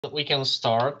we can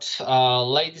start.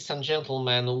 Ladies and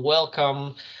gentlemen,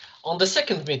 welcome on the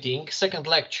second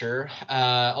lecture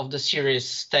of the series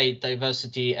State,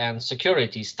 Diversity and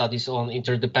Security Studies on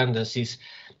Interdependencies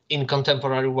in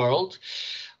Contemporary World.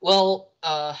 Well,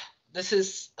 this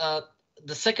is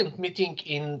the second meeting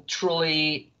in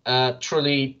truly,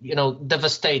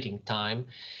 devastating time.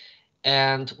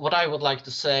 And what I would like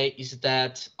to say is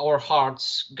that our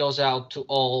hearts goes out to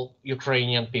all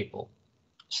Ukrainian people.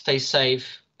 Stay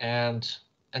safe and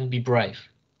be brave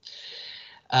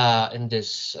in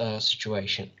this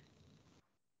situation.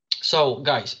 So,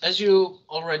 guys, as you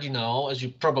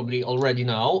probably already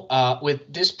know,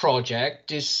 with this project,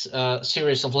 this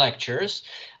series of lectures,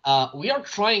 we are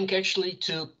trying actually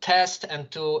to test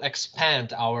and to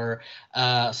expand our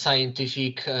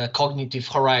scientific cognitive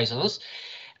horizons.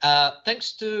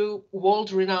 Thanks to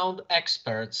world-renowned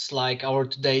experts like our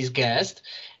today's guest.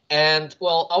 And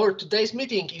well, our today's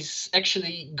meeting is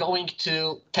actually going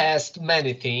to test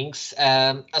many things,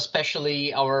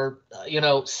 especially our,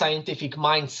 scientific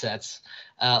mindsets,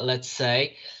 let's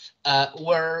say,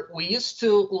 where we used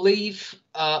to leave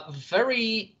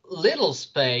very little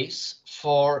space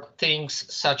for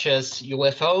things such as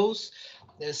UFOs,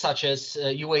 such as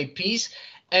UAPs,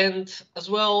 and as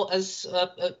well as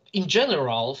in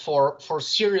general for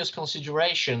serious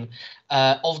consideration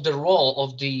of the role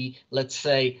of the, let's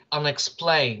say,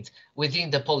 unexplained within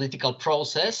the political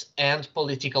process and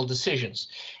political decisions.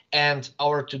 And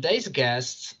our today's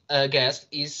guest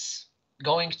is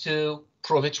going to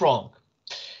prove it wrong.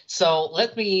 So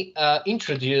let me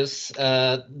introduce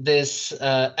this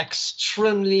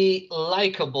extremely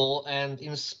likable and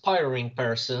inspiring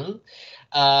person,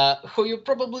 who you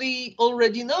probably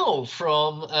already know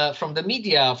from the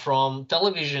media, from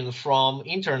television, from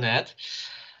internet,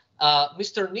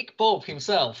 Mr. Nick Pope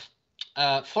himself,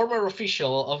 former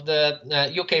official of the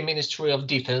UK Ministry of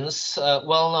Defence,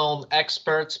 well-known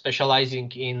expert specializing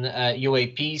in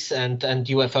UAPs and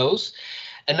UFOs,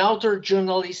 an author,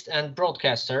 journalist, and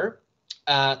broadcaster.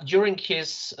 During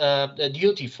his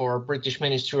duty for British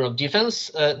Ministry of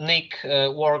Defence, Nick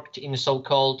worked in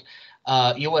so-called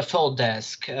UFO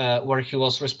Desk, where he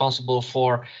was responsible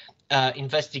for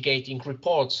investigating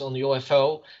reports on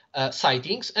UFO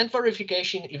sightings and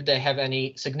verification if they have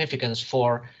any significance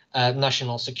for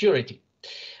national security.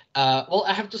 Well,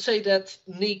 I have to say that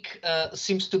Nick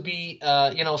seems to be,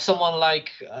 someone like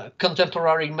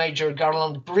contemporary Major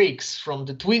Garland Briggs from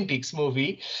the Twin Peaks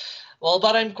movie. Well,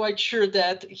 but I'm quite sure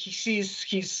that he sees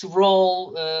his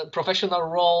role, professional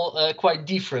role, quite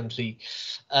differently.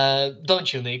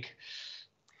 Don't you, Nick?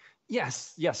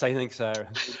 Yes, I think so.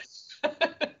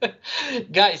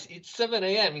 Guys, it's 7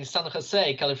 a.m. in San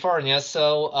Jose, California,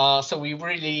 so we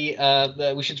really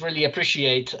we should really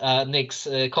appreciate Nick's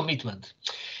commitment.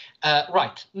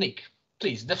 Right, Nick,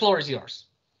 please, the floor is yours.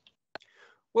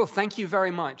 Well, thank you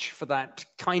very much for that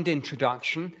kind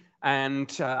introduction,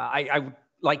 and I would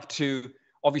like to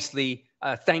obviously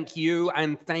thank you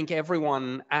and thank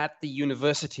everyone at the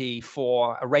university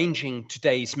for arranging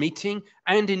today's meeting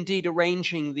and indeed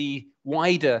arranging the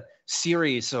wider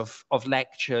series of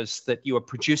lectures that you are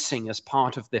producing as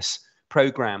part of this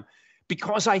program.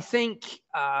 Because I think,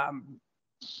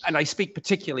 and I speak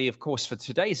particularly, of course, for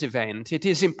today's event, it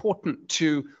is important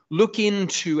to look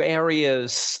into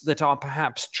areas that are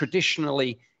perhaps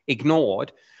traditionally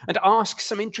ignored and ask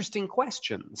some interesting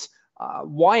questions.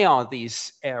 Why are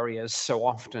these areas so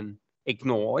often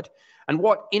ignored? And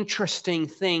what interesting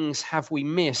things have we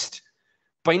missed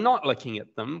by not looking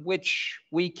at them, which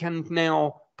we can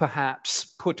now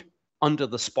perhaps put under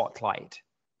the spotlight?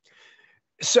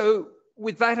 So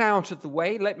with that out of the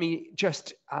way, let me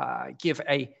just give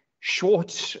a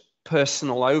short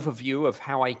personal overview of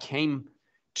how I came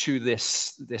to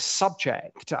this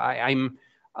subject. I'm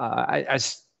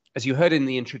as you heard in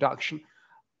the introduction,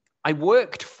 I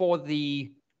worked for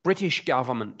the British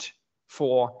government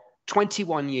for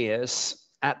 21 years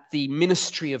at the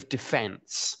Ministry of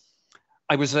Defence.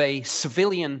 I was a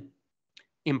civilian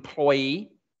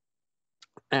employee,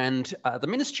 and the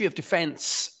Ministry of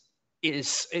Defence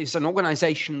is an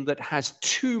organization that has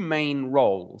two main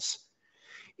roles.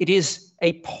 It is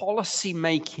a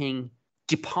policy-making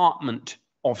department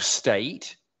of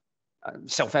state,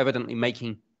 self-evidently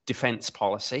making defense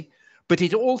policy, but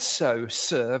it also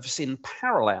serves in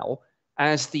parallel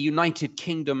as the United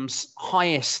Kingdom's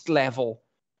highest level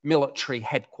military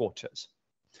headquarters.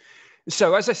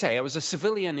 So as I say, I was a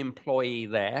civilian employee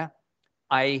there.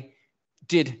 I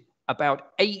did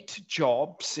about 8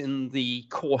 jobs in the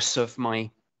course of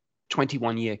my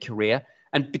 21-year career.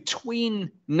 And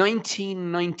between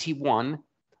 1991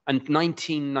 and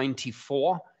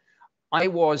 1994, I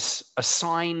was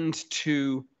assigned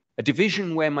to a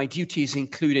division where my duties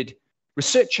included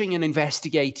researching and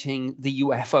investigating the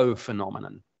UFO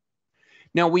phenomenon.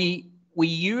 Now, we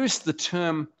use the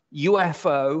term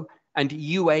UFO and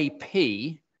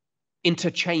UAP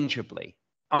interchangeably,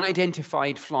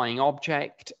 unidentified flying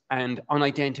object and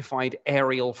unidentified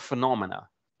aerial phenomena.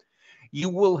 You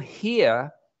will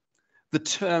hear the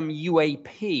term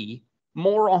UAP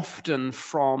more often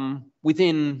from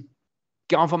within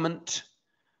government,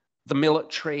 the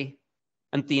military,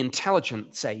 and the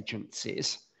intelligence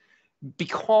agencies,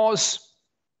 because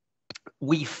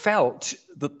we felt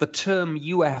that the term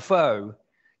UFO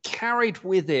carried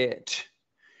with it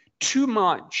too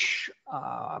much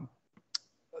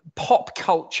pop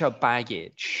culture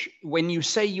baggage. When you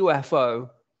say UFO,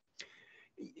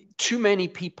 too many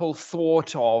people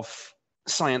thought of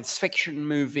science fiction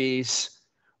movies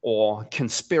or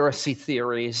conspiracy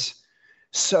theories.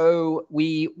 So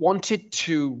we wanted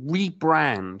to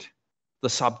rebrand the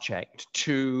subject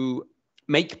to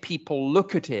make people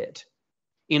look at it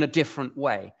in a different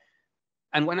way.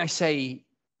 And when I say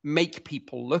make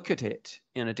people look at it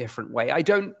in a different way, I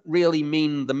don't really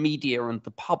mean the media and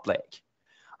the public.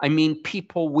 I mean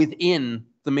people within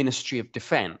the Ministry of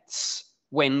Defence,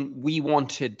 when we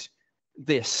wanted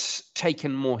this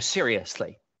taken more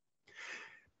seriously.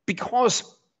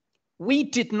 Because we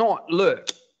did not look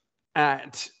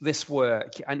at this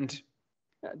work, and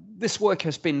this work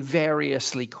has been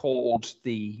variously called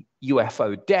the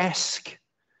UFO Desk,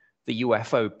 the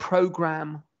UFO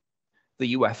Program,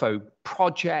 the UFO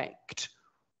Project.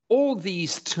 All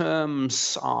these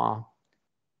terms are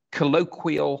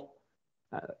colloquial,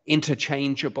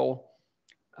 interchangeable.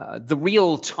 The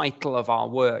real title of our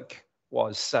work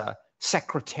was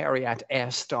Secretariat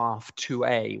Air Staff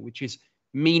 2A, which is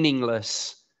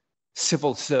meaningless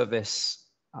civil service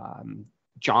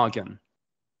jargon.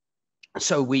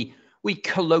 So we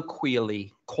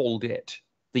colloquially called it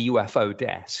the UFO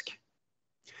Desk.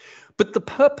 But the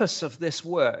purpose of this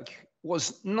work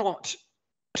was not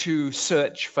to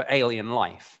search for alien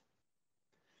life.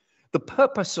 The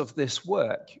purpose of this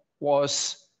work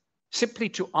was simply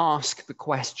to ask the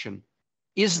question,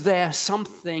 is there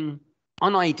something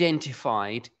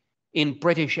unidentified in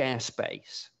British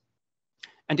airspace?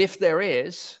 And if there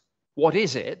is, what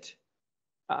is it?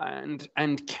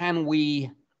 And can we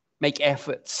make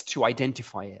efforts to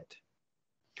identify it?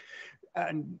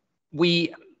 And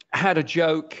we had a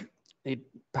joke,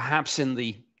 perhaps in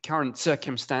the current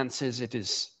circumstances, it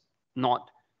is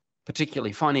not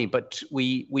particularly funny, but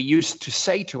we used to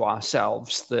say to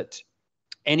ourselves that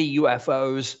any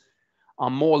UFOs are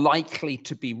more likely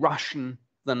to be Russian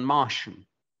than Martian.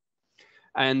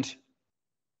 And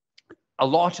a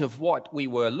lot of what we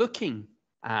were looking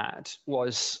at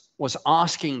was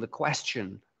asking the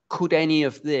question, could any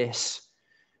of this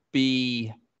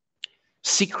be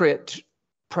secret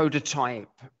prototype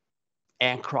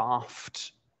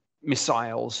aircraft,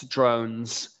 missiles,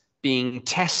 drones being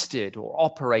tested or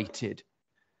operated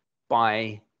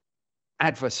by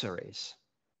adversaries?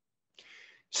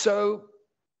 So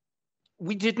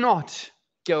we did not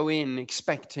go in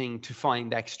expecting to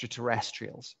find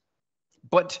extraterrestrials,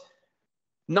 but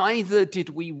neither did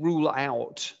we rule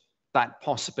out that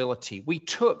possibility. We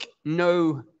took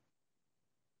no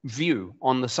view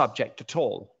on the subject at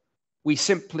all. We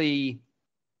simply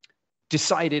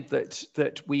decided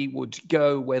that we would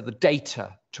go where the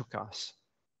data took us.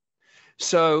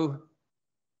 So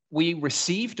we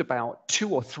received about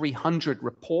 200 or 300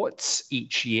 reports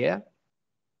each year.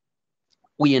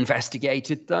 We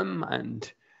investigated them,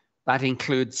 and that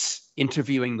includes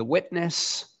interviewing the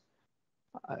witness,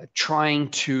 trying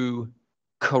to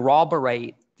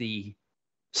corroborate the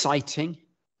sighting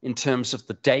in terms of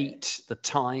the date, the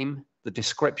time, the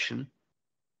description,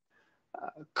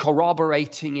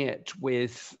 corroborating it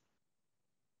with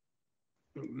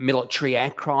military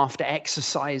aircraft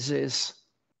exercises,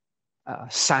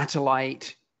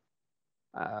 satellite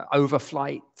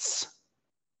overflights,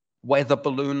 weather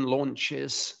balloon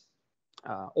launches,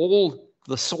 all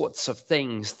the sorts of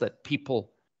things that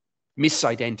people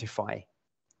misidentify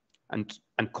and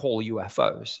call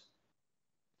UFOs.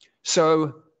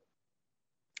 So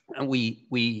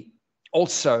we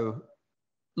also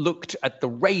looked at the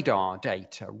radar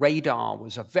data. Radar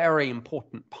was a very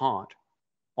important part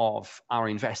of our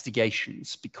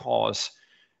investigations because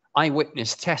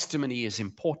eyewitness testimony is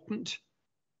important,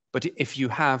 but if you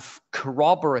have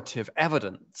corroborative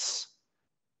evidence,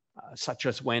 such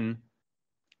as when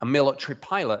a military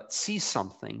pilot sees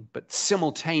something, but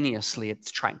simultaneously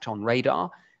it's tracked on radar,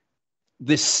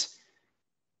 this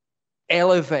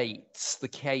elevates the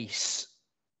case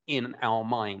in our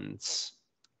minds.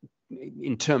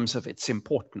 in terms of its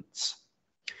importance.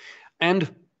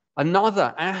 And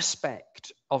another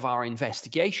aspect of our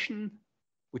investigation,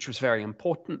 which was very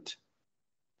important,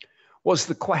 was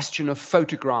the question of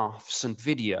photographs and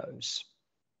videos.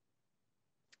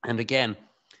 And again,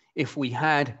 if we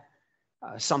had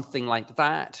something like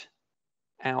that,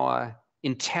 our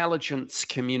intelligence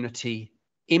community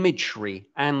imagery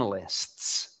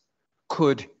analysts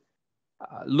could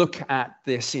look at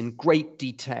this in great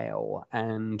detail,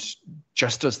 and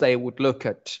just as they would look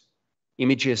at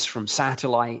images from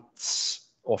satellites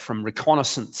or from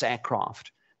reconnaissance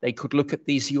aircraft, they could look at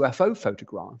these UFO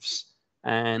photographs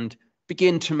and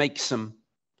begin to make some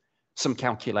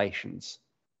calculations.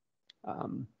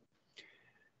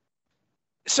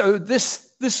 So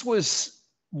this was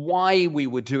why we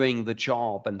were doing the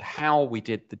job and how we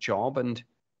did the job. And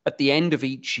at the end of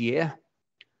each year,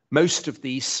 most of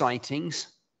these sightings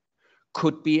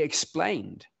could be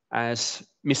explained as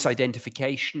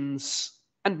misidentifications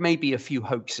and maybe a few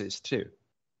hoaxes too.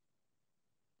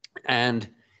 And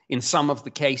in some of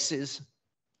the cases,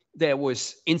 there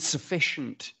was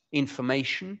insufficient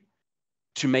information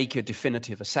to make a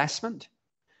definitive assessment.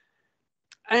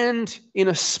 And in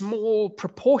a small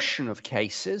proportion of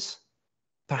cases,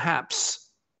 perhaps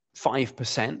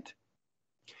 5%,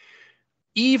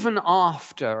 even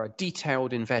after a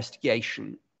detailed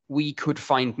investigation, we could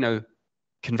find no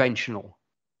conventional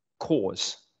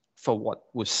cause for what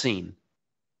was seen.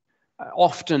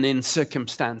 Often in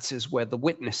circumstances where the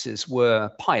witnesses were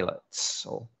pilots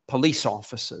or police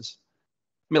officers,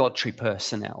 military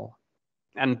personnel,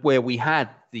 and where we had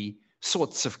the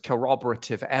sorts of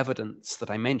corroborative evidence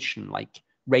that I mentioned, like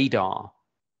radar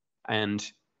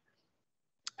and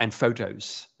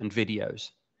photos and videos.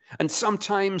 And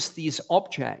sometimes these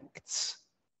objects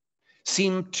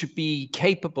seem to be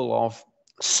capable of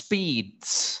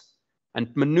speeds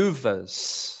and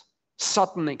maneuvers,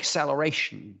 sudden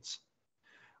accelerations,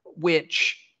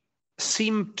 which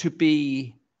seem to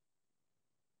be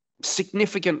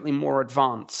significantly more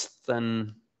advanced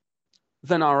than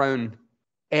our own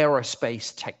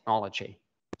aerospace technology.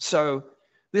 So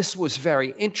this was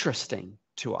very interesting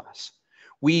to us.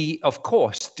 We, of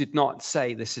course, did not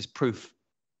say this is proof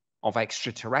of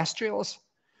extraterrestrials,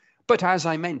 but as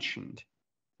I mentioned,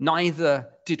 neither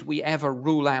did we ever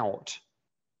rule out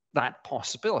that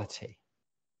possibility.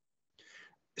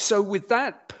 So with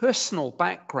that personal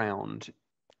background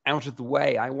out of the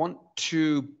way, I want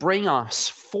to bring us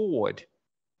forward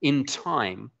in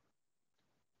time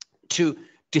to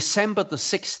December the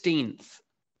 16th,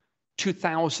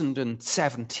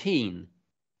 2017,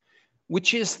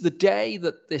 which is the day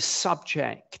that this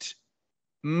subject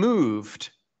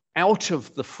moved out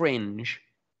of the fringe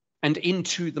and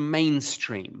into the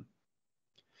mainstream.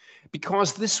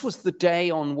 Because this was the day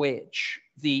on which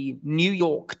the New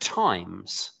York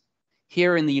Times,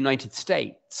 here in the United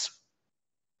States,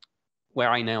 where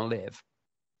I now live,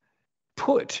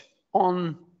 put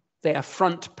on their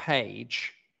front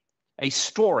page a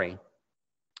story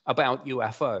about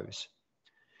UFOs.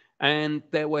 And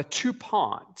there were two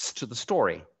parts to the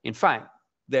story. In fact,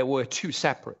 there were two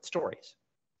separate stories.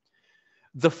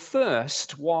 The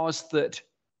first was that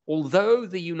although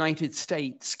the United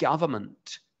States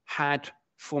government had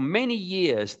for many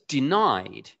years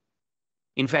denied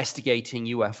investigating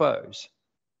UFOs,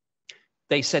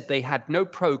 they said they had no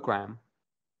program,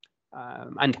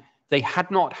 and they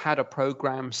had not had a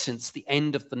program since the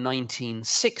end of the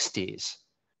 1960s,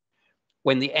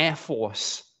 when the Air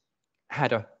Force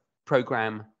had a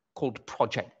program called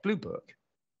Project Blue Book.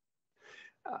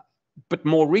 But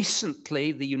more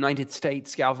recently, the United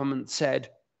States government said,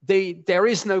 there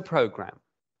is no program.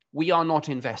 We are not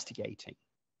investigating.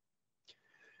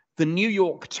 The New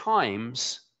York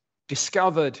Times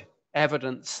discovered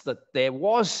evidence that there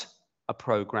was a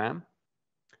program,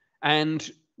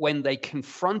 and when they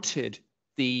confronted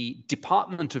the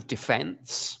Department of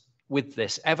Defense with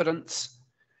this evidence,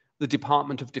 the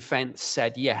Department of Defense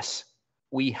said, yes,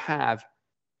 we have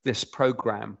this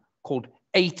program called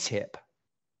ATIP,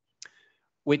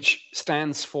 which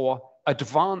stands for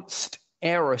Advanced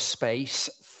Aerospace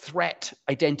Threat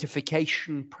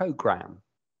Identification Program.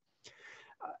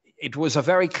 It was a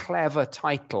very clever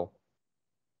title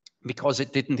because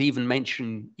it didn't even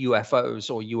mention UFOs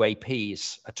or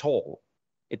UAPs at all.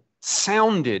 It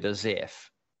sounded as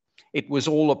if it was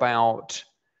all about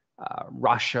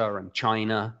Russia and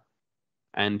China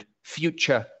and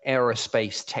future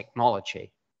aerospace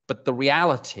technology. But the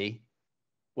reality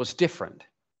was different.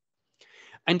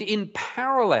 And in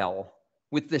parallel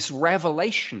with this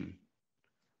revelation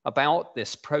about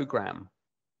this program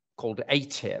called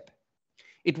ATIP,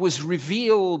 it was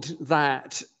revealed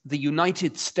that the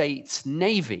United States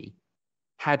Navy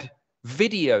had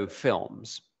video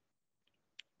films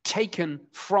taken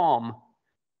from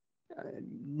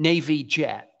Navy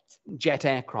jet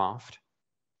aircraft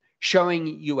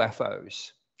showing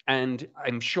UFOs. And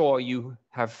I'm sure you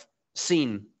have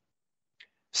seen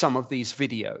some of these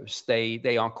videos.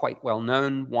 They are quite well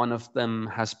known. One of them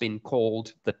has been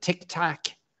called the Tic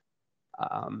Tac.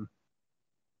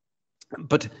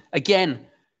 But again,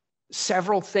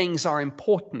 several things are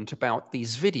important about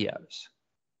these videos.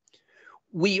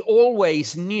 We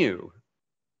always knew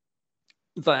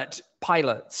that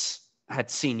pilots had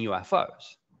seen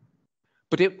UFOs,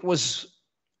 but it was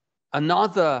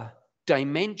another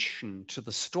dimension to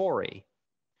the story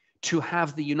to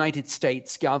have the United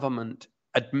States government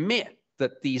admit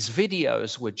that these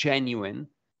videos were genuine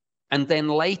and then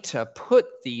later put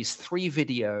these 3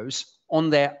 videos on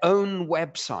their own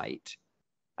website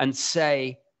and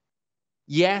say,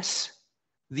 yes,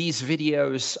 these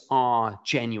videos are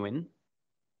genuine,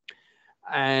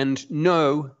 and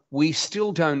no, we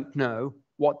still don't know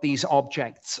what these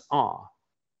objects are.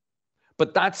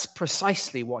 But that's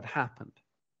precisely what happened.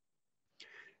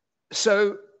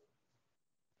 So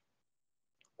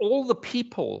all the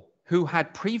people who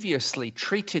had previously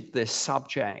treated this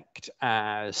subject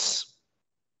as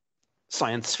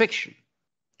science fiction,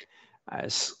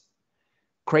 as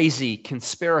crazy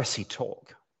conspiracy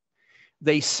talk,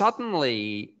 they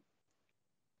suddenly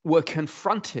were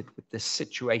confronted with this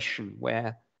situation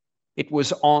where it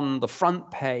was on the front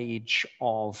page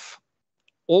of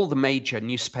all the major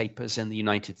newspapers in the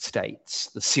United States,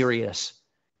 the serious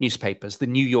newspapers, the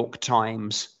New York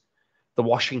Times, the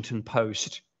Washington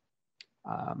Post.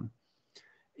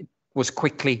 It was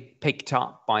quickly picked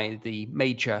up by the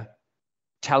major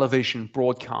television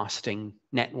broadcasting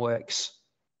networks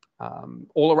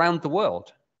all around the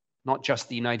world, not just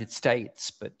the United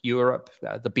States, but Europe.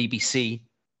 The BBC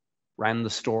ran the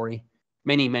story,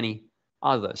 many, many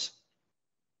others.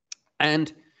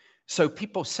 And so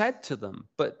people said to them,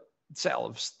 but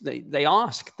themselves, they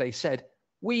asked, they said,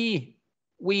 we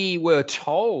were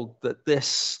told that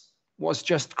this was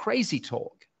just crazy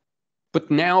talk, but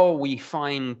now we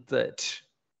find that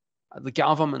the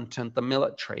government and the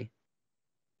military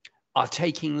are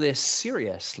taking this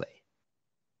seriously.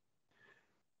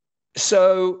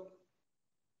 So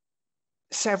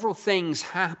several things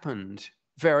happened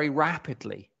very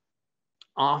rapidly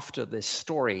after this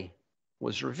story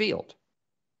was revealed.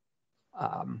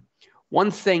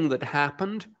 One thing that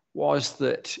happened was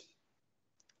that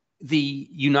the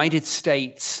United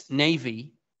States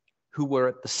Navy, who were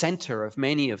at the center of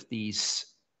many of these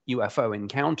UFO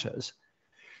encounters,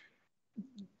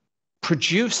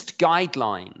 produced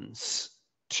guidelines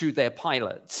to their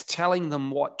pilots, telling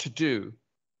them what to do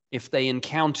if they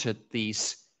encountered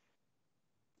these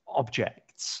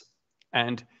objects.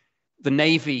 And the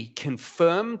Navy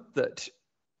confirmed that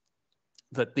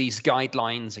these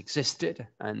guidelines existed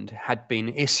and had been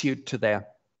issued to their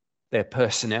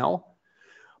personnel.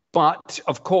 But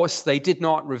of course, they did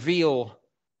not reveal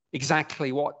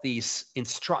exactly what these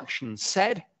instructions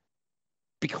said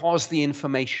because the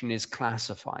information is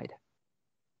classified.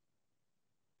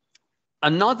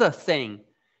 Another thing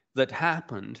that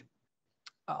happened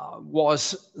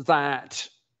was that,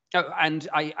 and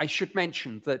I should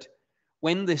mention that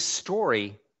when this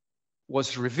story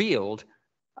was revealed,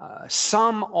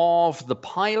 some of the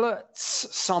pilots,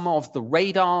 some of the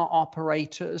radar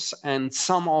operators, and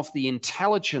some of the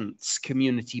intelligence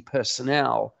community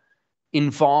personnel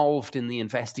involved in the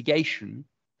investigation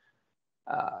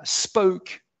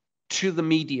spoke to the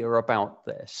media about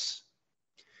this.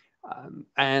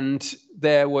 And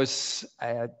there was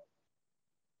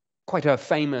quite a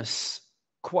famous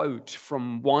quote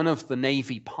from one of the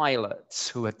Navy pilots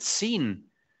who had seen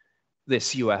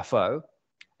this UFO,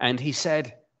 and he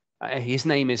said, his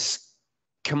name is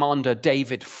Commander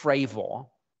David Fravor,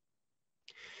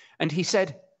 and he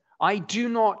said, "I do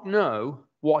not know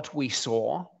what we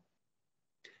saw."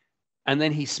 And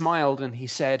then he smiled and he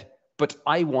said, "But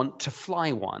I want to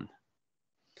fly one."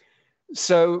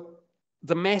 So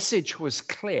the message was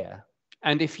clear.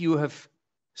 And if you have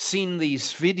seen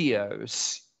these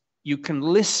videos, you can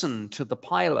listen to the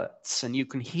pilots and you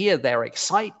can hear their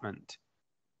excitement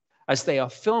as they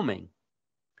are filming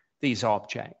these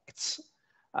objects.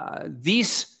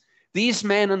 These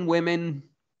men and women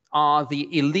are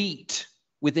the elite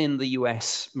within the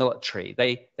US military.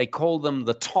 They call them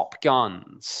the top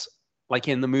guns, like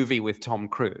in the movie with Tom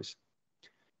Cruise.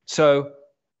 So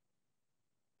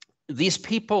these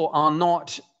people are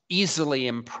not easily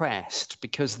impressed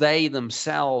because they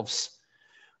themselves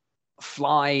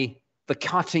fly the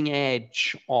cutting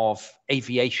edge of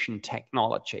aviation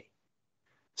technology.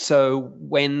 So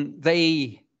when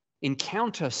they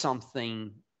encounter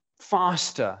something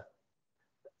faster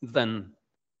than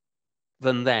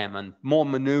them and more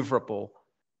maneuverable,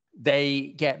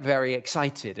 they get very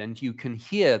excited, and you can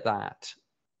hear that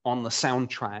on the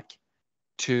soundtrack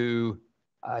to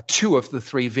two of the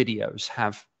three videos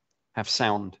have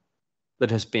sound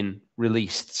that has been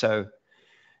released. So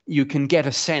you can get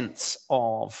a sense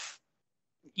of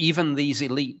even these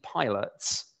elite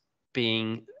pilots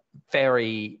being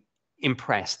very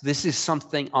impressed. This is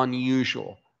something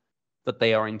unusual that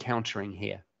they are encountering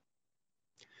here.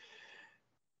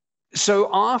 So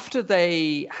after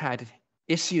they had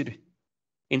issued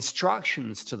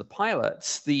instructions to the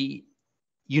pilots, the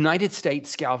United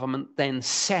States government then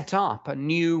set up a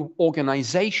new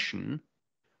organization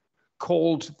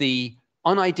called the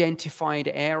Unidentified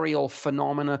Aerial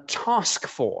Phenomena Task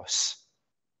Force.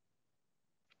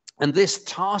 And this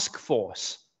task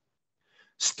force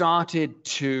started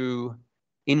to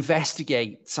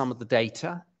investigate some of the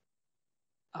data.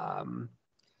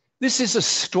 This is a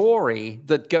story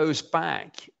that goes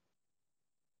back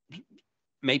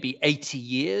maybe 80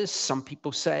 years. Some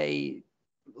people say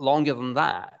longer than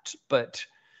that, but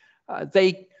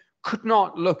they could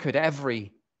not look at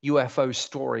every UFO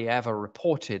story ever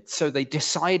reported. So they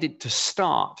decided to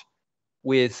start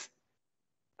with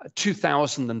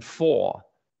 2004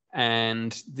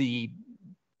 and the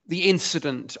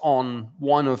incident on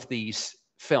one of these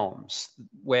films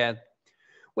where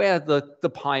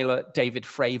the pilot, David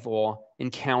Fravor,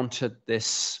 encountered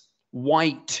this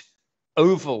white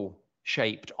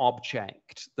oval-shaped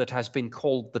object that has been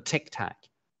called the Tic Tac.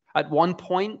 At one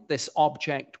point, this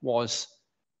object was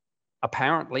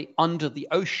apparently under the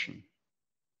ocean.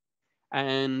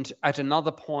 And at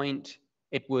another point,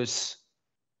 it was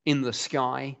in the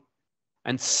sky.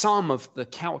 And some of the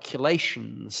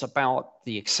calculations about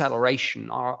the acceleration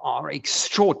are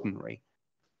extraordinary.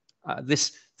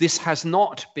 This has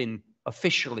not been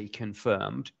officially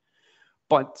confirmed,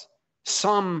 but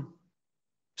some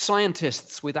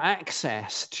scientists with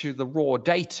access to the raw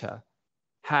data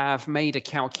have made a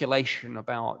calculation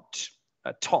about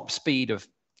a top speed of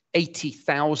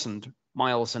 80,000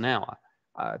 miles an hour.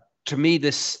 To me,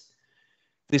 this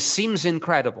seems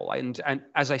incredible. And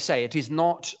as I say, it is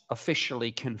not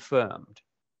officially confirmed,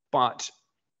 but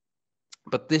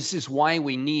this is why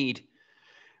we need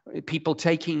people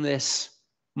taking this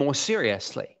more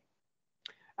seriously.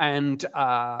 And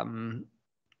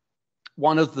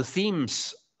one of the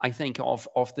themes, I think,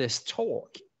 of this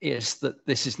talk is that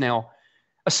this is now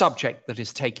a subject that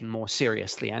is taken more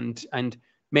seriously. And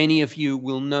many of you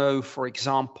will know, for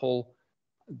example,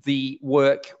 the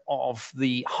work of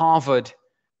the Harvard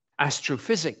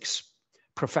astrophysics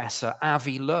professor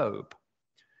Avi Loeb,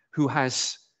 who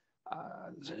has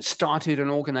started an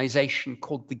organization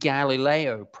called the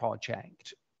Galileo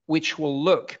Project, which will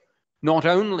look not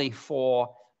only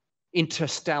for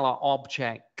interstellar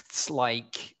objects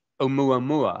like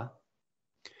Oumuamua,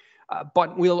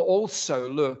 but we'll also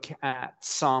look at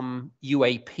some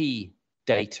UAP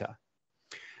data.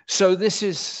 So this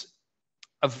is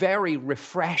a very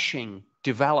refreshing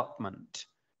development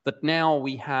that now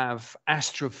we have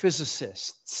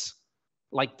astrophysicists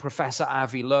like Professor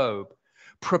Avi Loeb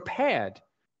prepared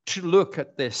to look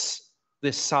at this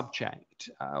subject.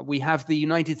 We have the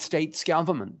United States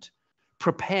government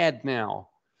prepared now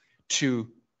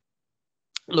to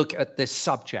look at this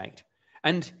subject.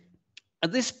 And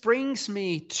this brings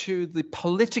me to the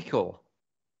political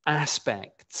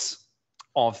aspects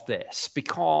of this,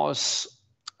 because,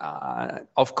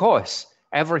 of course,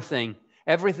 everything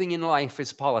in life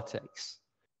is politics.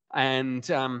 And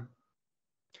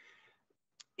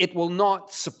it will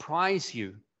not surprise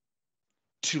you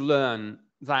to learn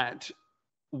that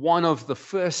one of the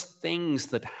first things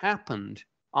that happened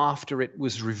after it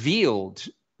was revealed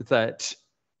that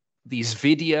these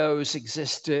videos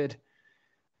existed,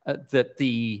 that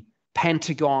the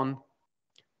Pentagon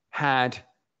had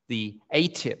the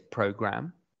ATIP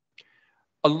program,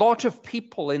 a lot of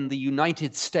people in the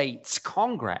United States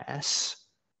Congress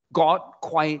got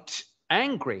quite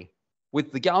angry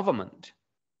with the government.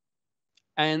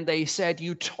 And they said,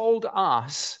 "You told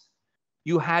us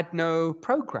you had no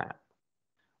program."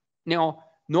 Now,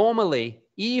 normally,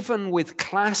 even with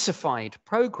classified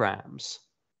programs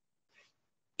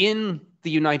in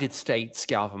the United States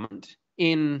government,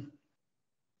 in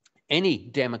any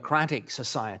democratic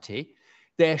society,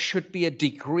 there should be a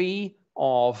degree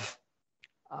of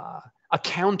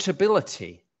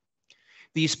accountability.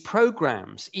 These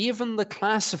programs, even the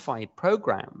classified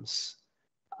programs,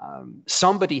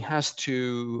 somebody has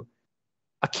to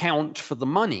account for the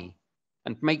money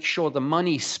and make sure the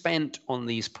money spent on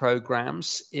these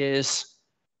programs is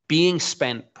being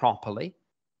spent properly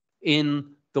in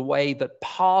the way that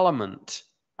Parliament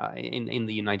in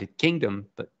the United Kingdom,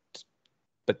 but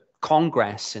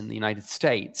Congress in the United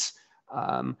States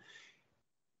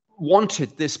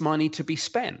wanted this money to be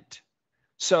spent.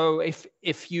 So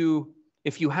if you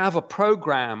have a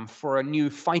program for a new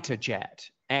fighter jet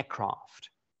aircraft,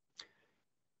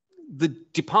 the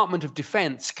Department of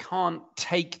Defense can't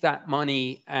take that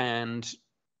money and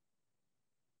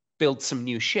build some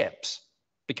new ships,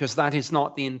 because that is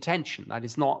not the intention. That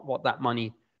is not what that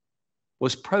money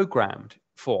was programmed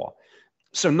for.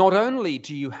 So not only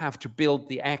do you have to build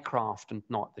the aircraft and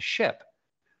not the ship,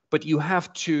 but you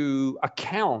have to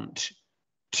account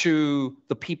to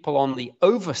the people on the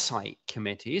oversight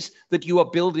committees that you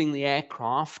are building the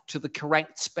aircraft to the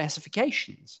correct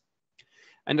specifications.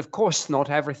 And of course, not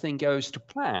everything goes to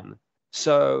plan.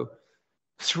 So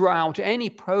throughout any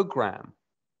program,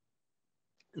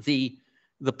 the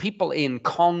people in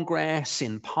Congress,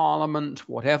 in Parliament,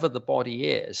 whatever the body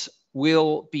is,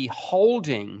 will be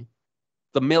holding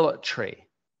the military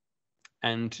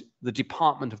and the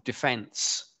Department of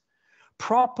Defense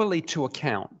properly to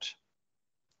account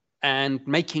and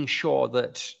making sure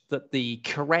that the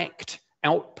correct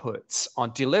outputs are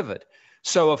delivered.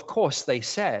 So of course they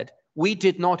said, we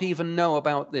did not even know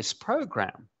about this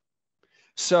program.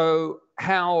 So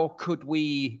how could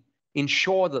we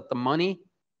ensure that the money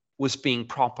was being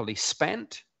properly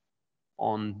spent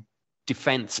on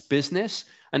defense business?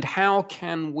 And how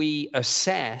can we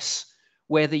assess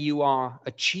whether you are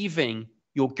achieving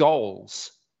your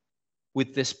goals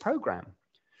with this program?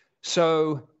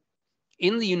 So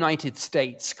in the United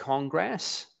States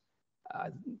Congress,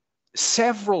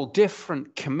 several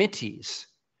different committees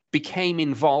became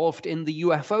involved in the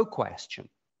UFO question.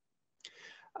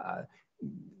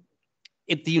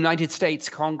 The United States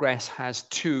Congress has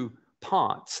two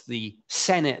parts, the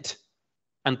Senate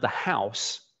and the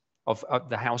House of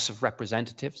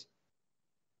Representatives.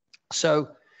 So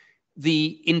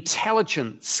the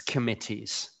intelligence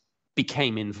committees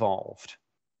became involved.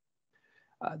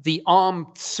 The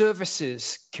armed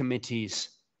services committees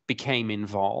became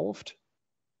involved.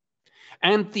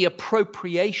 And the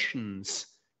appropriations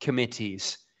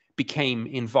committees became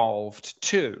involved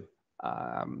too,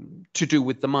 to do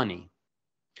with the money.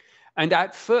 And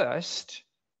at first,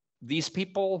 these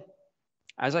people,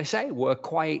 as I say, were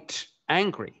quite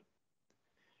angry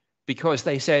because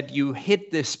they said, you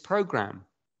hid this program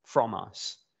from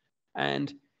us.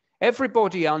 And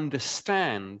everybody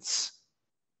understands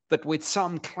that with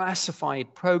some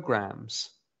classified programs,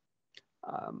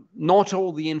 not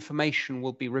all the information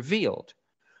will be revealed,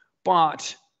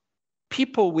 but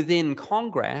people within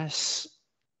Congress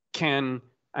can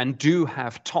and do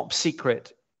have top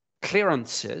secret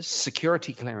clearances,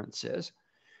 security clearances.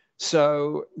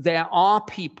 So there are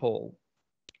people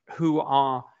who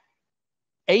are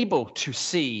able to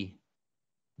see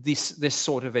this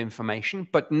sort of information,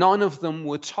 but none of them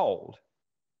were told.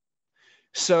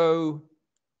 So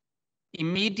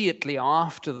immediately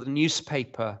after the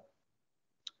newspaper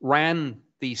ran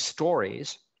these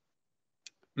stories,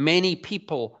 many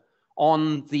people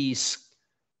on these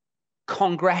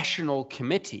congressional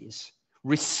committees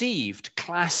received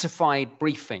classified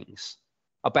briefings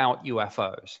about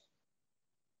UFOs.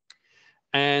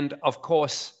 And of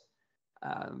course,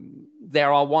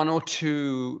 there are one or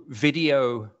two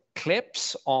video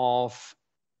clips of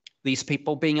these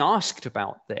people being asked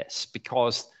about this,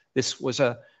 because this was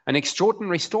an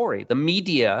extraordinary story. The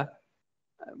media,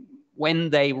 when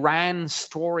they ran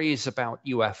stories about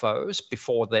UFOs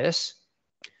before this,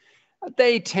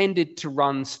 they tended to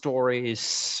run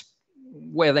stories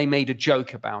where they made a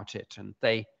joke about it, and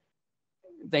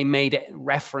they made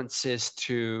references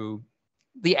to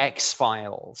the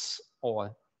X-Files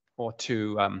or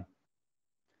to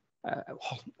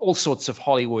all sorts of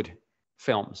Hollywood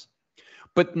films.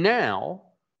 But now,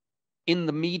 in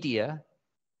the media,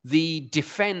 the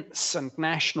defense and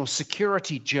national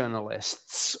security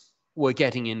journalists were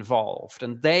getting involved,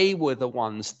 and they were the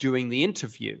ones doing the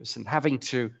interviews and having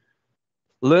to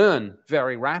learn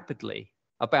very rapidly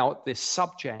about this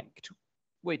subject,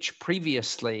 which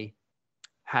previously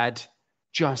had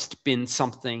just been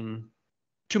something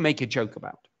to make a joke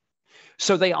about.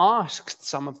 So they asked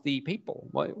some of the people,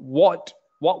 what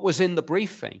was in the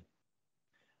briefing?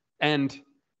 And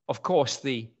of course,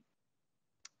 the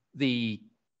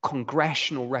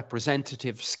congressional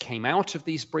representatives came out of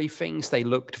these briefings. They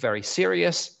looked very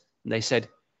serious, and they said,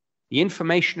 the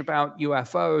information about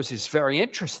UFOs is very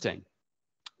interesting,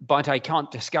 but I can't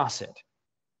discuss it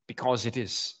because it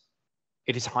is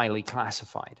it is highly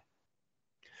classified.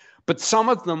 But some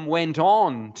of them went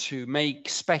on to make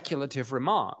speculative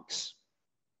remarks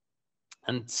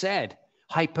and said,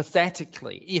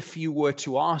 hypothetically, if you were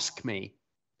to ask me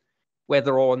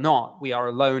whether or not we are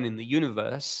alone in the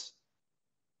universe,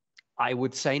 I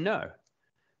would say no.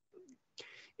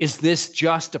 Is this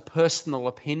just a personal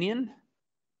opinion,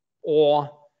 or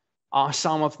are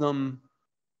some of them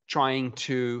trying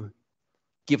to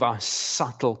give us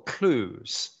subtle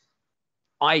clues?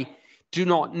 I do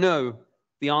not know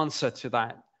the answer to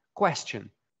that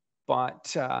question,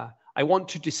 but I want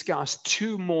to discuss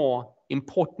two more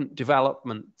important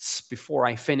developments before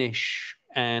I finish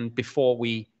and before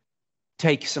we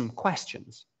take some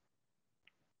questions.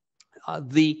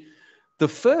 The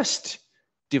first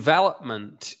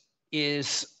development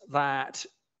is that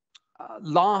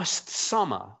last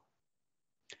summer,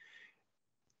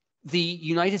 the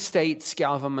United States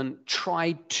government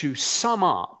tried to sum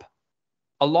up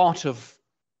a lot of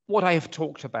what I have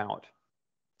talked about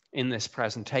in this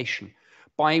presentation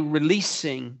by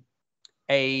releasing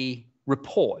a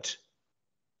report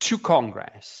to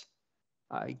Congress,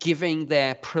 giving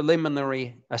their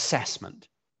preliminary assessment.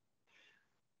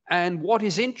 And what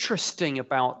is interesting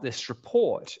about this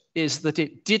report is that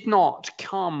it did not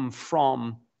come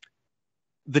from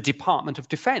the Department of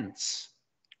Defense,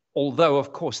 although,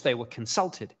 of course, they were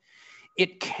consulted.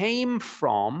 It came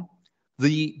from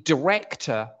the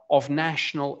Director of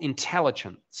National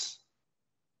Intelligence.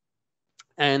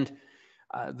 And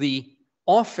the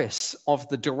Office of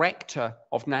the Director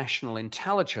of National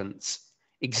Intelligence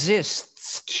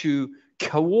exists to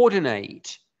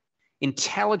coordinate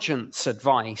intelligence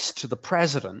advice to the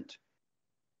president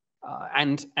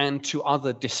and to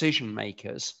other decision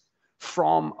makers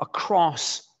from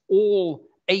across all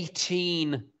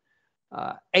 18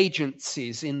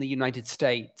 agencies in the United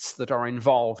States that are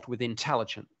involved with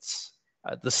intelligence.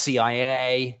 The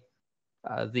CIA,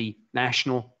 the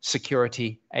National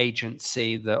Security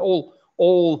Agency,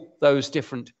 all those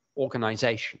different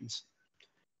organizations.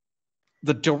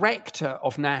 The Director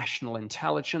of National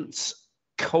Intelligence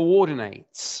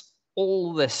coordinates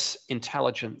all this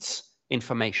intelligence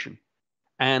information,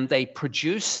 and they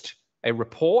produced a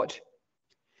report,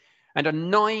 and a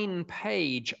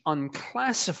 9-page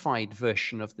unclassified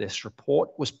version of this report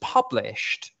was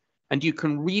published, and you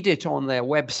can read it on their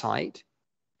website.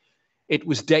 It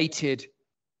was dated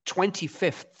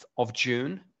 25th of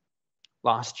June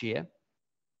last year,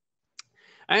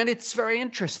 and it's very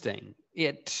interesting.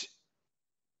 It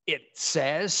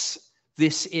says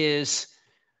this is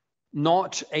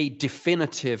not a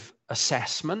definitive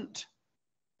assessment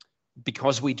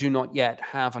because we do not yet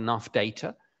have enough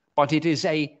data, but it is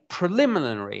a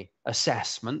preliminary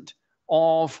assessment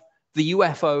of the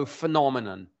UFO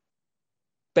phenomenon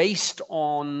based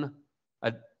on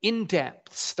an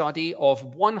in-depth study of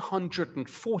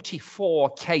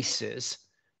 144 cases,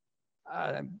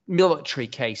 military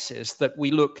cases that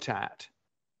we looked at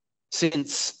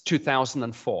since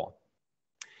 2004.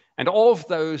 And of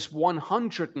those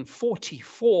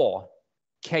 144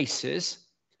 cases,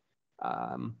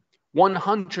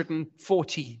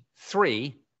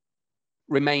 143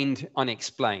 remained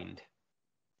unexplained.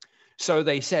 So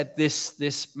they said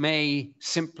this may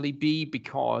simply be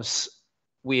because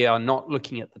we are not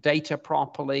looking at the data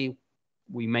properly.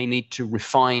 We may need to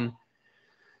refine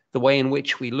the way in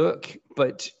which we look.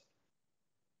 But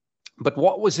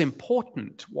what was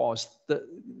important was that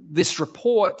this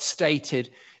report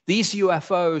stated these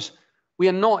UFOs, we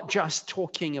are not just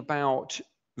talking about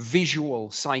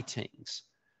visual sightings.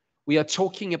 We are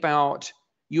talking about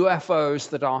UFOs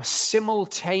that are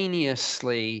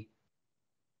simultaneously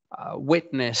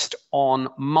witnessed on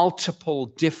multiple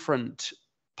different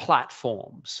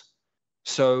platforms.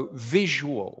 So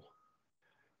visual,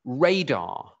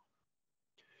 radar,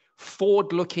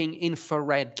 forward-looking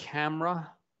infrared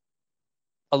camera,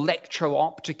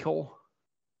 electro-optical,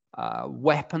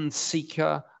 weapon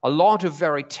seeker, a lot of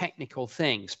very technical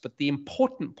things. But the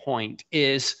important point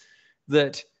is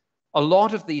that a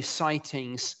lot of these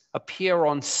sightings appear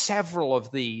on several of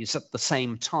these at the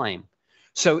same time.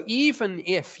 So even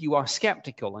if you are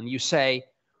skeptical and you say,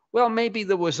 well, maybe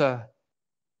there was a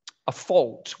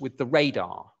fault with the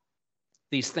radar,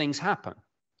 these things happen.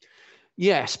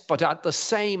 Yes, but at the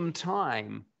same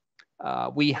time,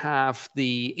 we have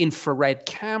the infrared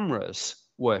cameras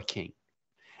working.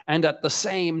 And at the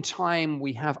same time,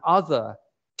 we have other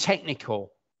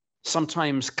technical,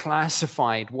 sometimes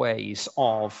classified ways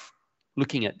of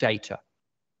looking at data.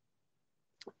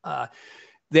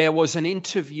 There was an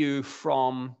interview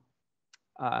from,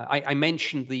 I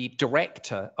mentioned the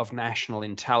Director of National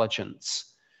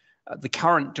Intelligence. The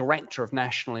current Director of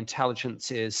National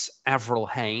Intelligence is Avril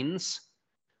Haines.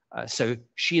 So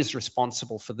she is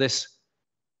responsible for this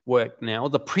work now.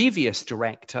 The previous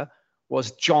director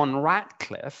was John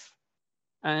Ratcliffe.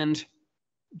 And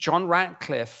John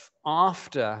Ratcliffe,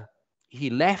 after he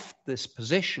left this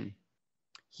position,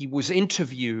 he was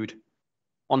interviewed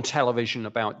on television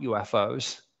about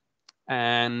UFOs.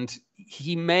 And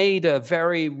he made a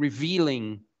very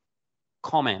revealing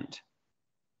comment.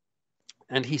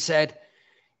 And he said,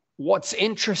 what's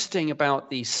interesting about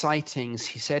these sightings,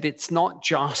 he said, it's not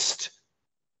just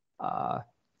a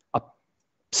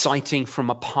sighting from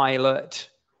a pilot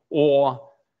or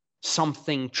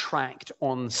something tracked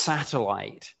on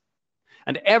satellite.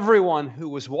 And everyone who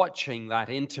was watching that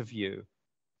interview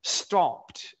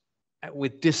stopped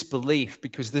with disbelief,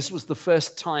 because this was the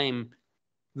first time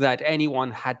that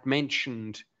anyone had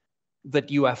mentioned that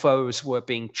UFOs were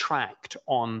being tracked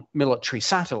on military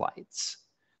satellites.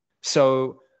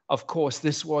 So, of course,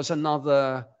 this was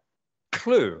another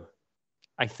clue,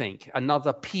 I think,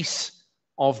 another piece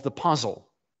of the puzzle.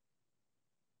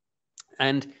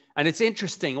 And it's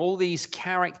interesting, all these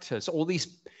characters, all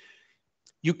these,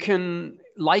 you can,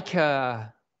 like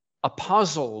a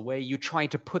puzzle where you try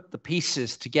to put the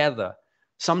pieces together,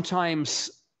 sometimes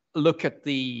look at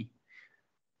the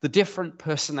different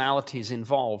personalities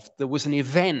involved. There was an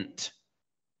event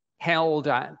held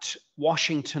at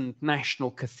Washington National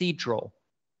Cathedral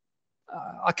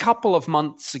a couple of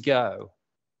months ago,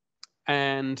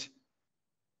 and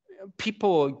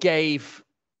people gave,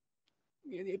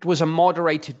 it was a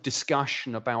moderated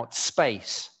discussion about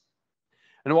space.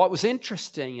 And what was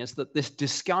interesting is that this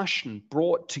discussion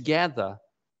brought together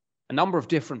a number of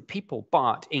different people,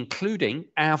 but including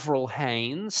Avril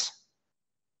Haines,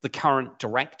 the current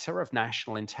Director of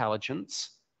National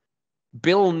Intelligence,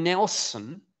 Bill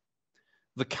Nelson,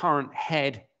 the current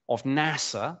head of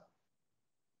NASA,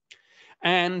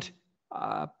 and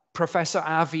Professor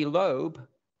Avi Loeb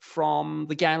from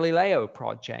the Galileo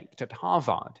Project at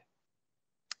Harvard,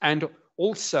 and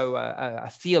also a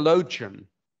theologian,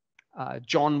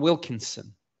 John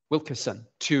Wilkinson,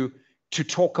 to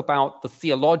talk about the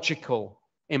theological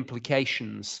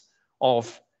implications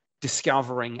of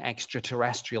discovering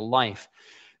extraterrestrial life.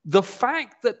 The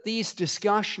fact that these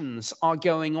discussions are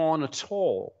going on at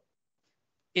all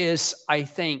is, I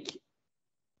think,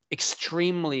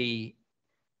 extremely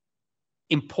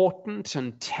important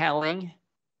and telling,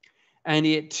 and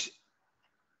it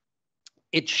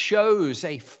shows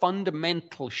a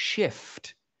fundamental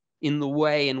shift in the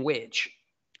way in which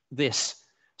this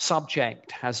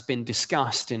subject has been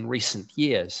discussed in recent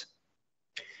years.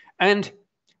 And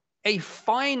a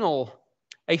final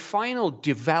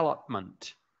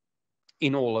development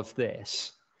in all of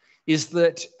this is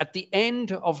that at the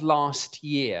end of last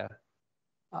year,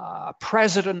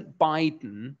 President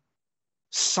Biden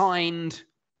signed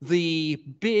the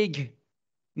big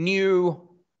new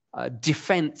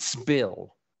defense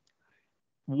bill.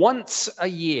 Once a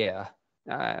year,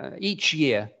 each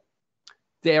year,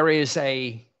 there is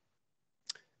a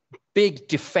big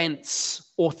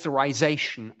Defense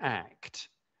Authorization Act.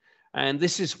 And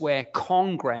this is where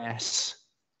Congress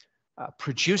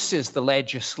produces the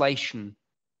legislation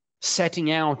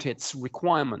setting out its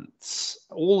requirements,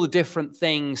 all the different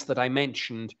things that I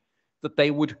mentioned that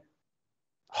they would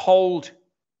hold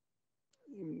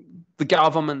the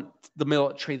government, the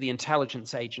military, the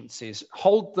intelligence agencies,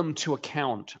 hold them to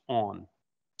account on.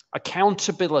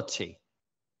 Accountability.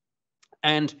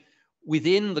 And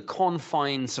within the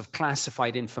confines of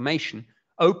classified information,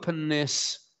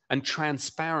 openness and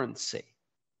transparency.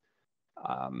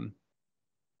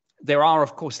 There are,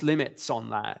 of course, limits on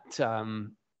that.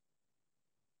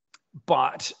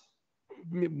 But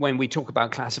when we talk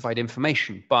about classified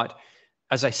information, but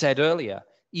as I said earlier,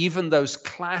 even those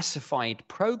classified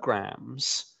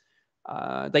programs,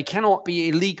 they cannot be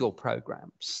illegal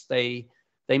programs. They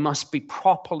must be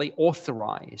properly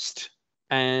authorized,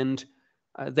 and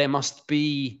there must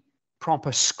be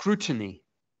proper scrutiny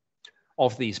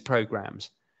of these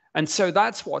programs. And so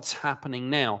that's what's happening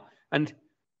now. And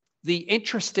the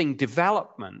interesting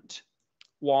development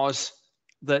was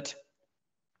that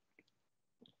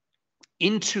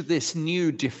into this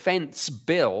new defense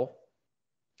bill,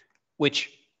 which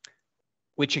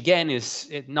again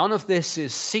is, none of this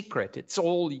is secret. It's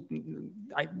all,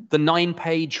 the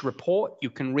 9-page report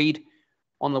you can read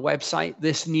on the website.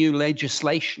 This new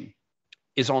legislation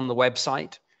is on the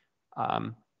website.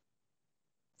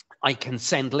 I can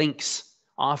send links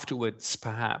afterwards,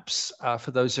 perhaps,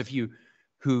 for those of you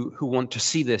who want to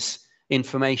see this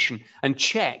information and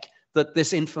check that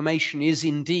this information is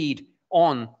indeed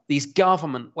on these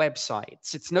government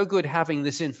websites. It's no good having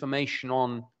this information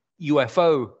on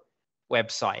UFO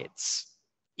websites,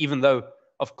 even though,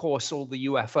 of course, all the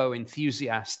UFO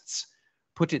enthusiasts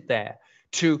put it there.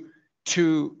 To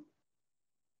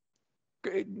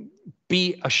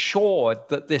be assured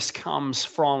that this comes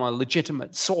from a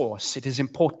legitimate source, it is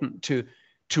important to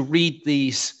read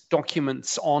these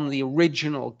documents on the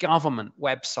original government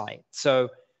website. So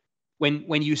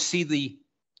when you see the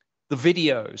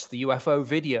videos, the UFO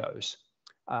videos,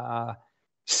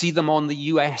 see them on the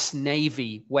US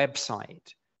Navy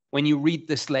website. When you read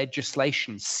this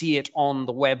legislation, see it on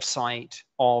the website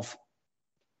of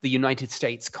the United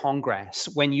States Congress.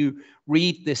 When you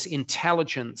read this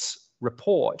intelligence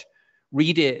report,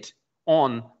 read it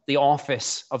on the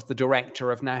Office of the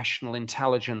Director of National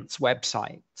Intelligence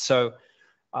website. So,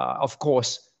 of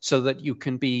course, so that you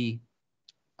can be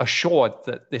assured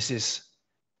that this is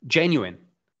genuine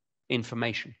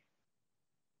information.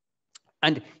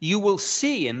 And you will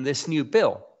see in this new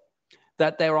bill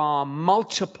that there are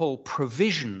multiple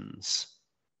provisions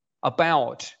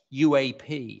about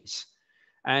UAPs.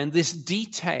 And this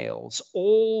details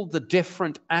all the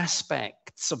different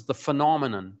aspects of the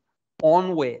phenomenon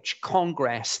on which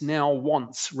Congress now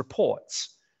wants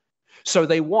reports. So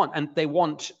they want an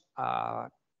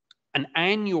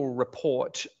annual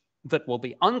report that will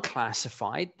be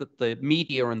unclassified, that the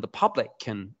media and the public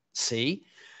can see,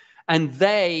 and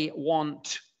they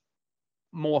want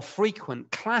more frequent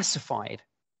classified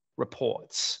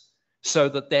reports so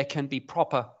that there can be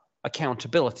proper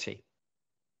accountability.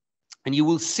 And you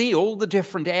will see all the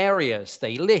different areas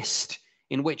they list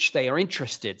in which they are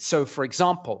interested. So, for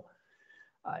example,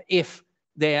 if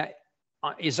there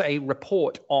is a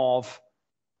report of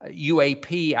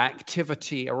UAP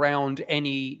activity around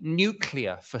any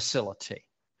nuclear facility,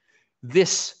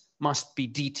 this must be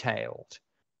detailed.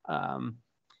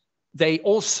 They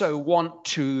also want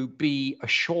to be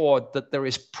assured that there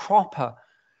is proper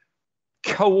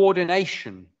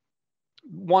coordination.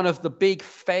 One of the big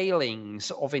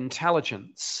failings of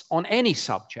intelligence on any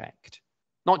subject,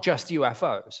 not just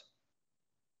UFOs,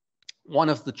 one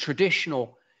of the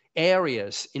traditional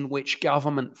areas in which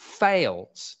government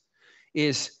fails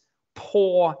is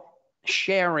poor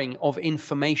sharing of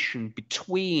information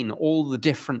between all the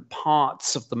different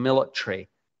parts of the military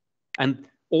and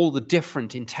all the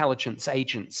different intelligence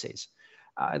agencies.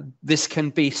 This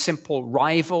can be simple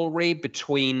rivalry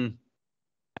between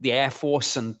the Air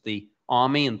Force and the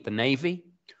Army and the Navy,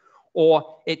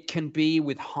 or it can be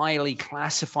with highly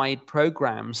classified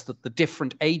programs that the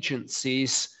different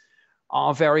agencies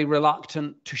are very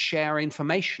reluctant to share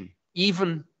information,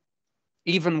 even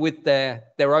with their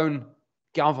own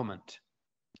government,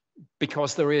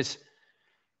 because there is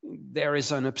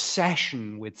an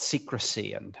obsession with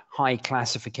secrecy and high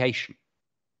classification.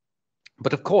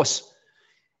 But of course,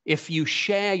 if you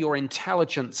share your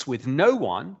intelligence with no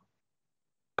one,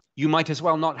 you might as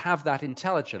well not have that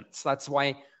intelligence. That's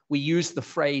why we use the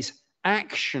phrase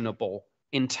actionable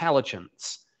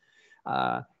intelligence.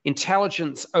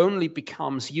 Intelligence only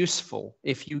becomes useful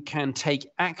if you can take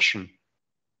action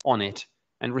on it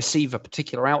and receive a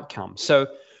particular outcome. So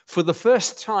for the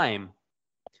first time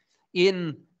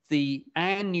in the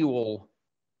annual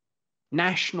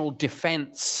National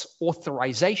Defense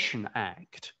Authorization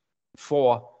Act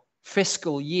for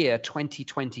fiscal year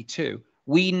 2022,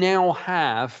 we now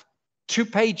have 2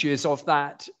 pages of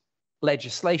that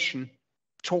legislation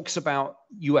talks about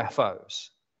UFOs,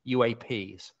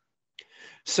 UAPs.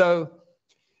 So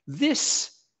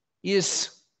this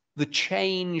is the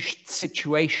changed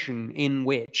situation in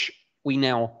which we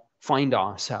now find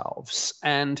ourselves.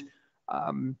 And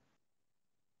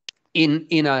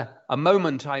in a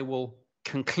moment, I will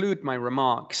conclude my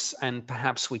remarks, and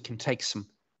perhaps we can take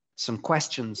some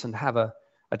questions and have a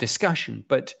discussion.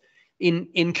 But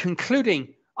in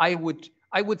concluding, I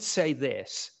would say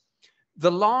this: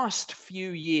 the last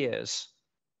few years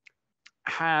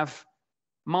have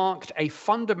marked a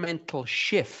fundamental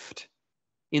shift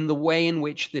in the way in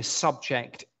which this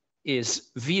subject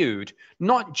is viewed,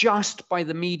 not just by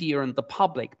the media and the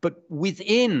public, but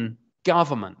within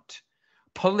government,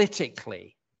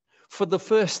 politically. For the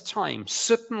first time,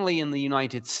 certainly in the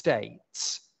United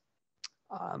States,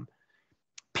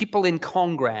 people in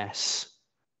Congress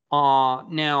are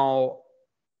now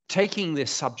taking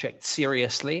this subject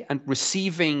seriously and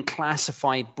receiving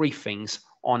classified briefings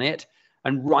on it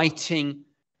and writing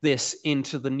this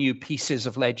into the new pieces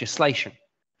of legislation.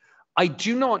 I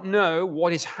do not know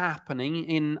what is happening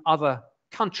in other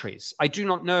countries. I do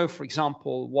not know, for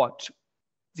example, what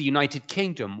the United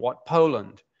Kingdom, what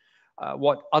Poland,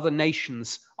 what other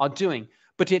nations are doing.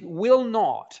 but it will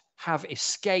not have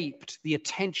escaped the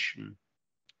attention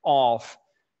of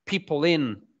people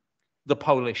in the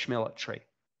Polish military,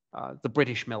 the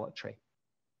British military,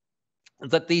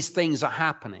 that these things are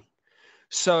happening.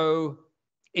 So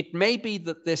it may be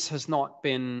that this has not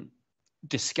been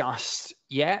discussed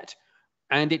yet,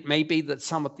 and it may be that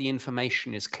some of the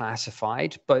information is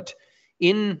classified, but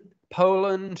in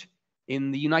Poland, in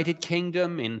the United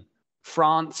Kingdom, in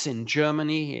France, in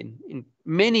Germany, in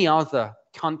many other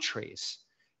countries,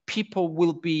 people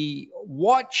will be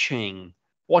watching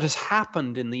what has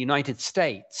happened in the United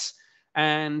States,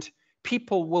 and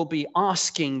people will be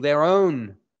asking their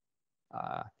own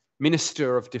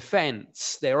Minister of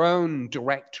Defense, their own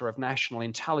Director of National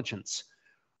Intelligence,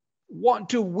 what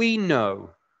do we know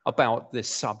about this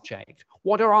subject?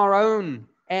 What are our own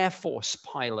Air Force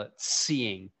pilots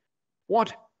seeing?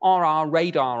 What are our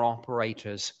radar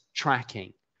operators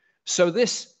tracking? So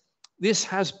this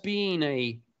has been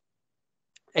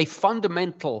a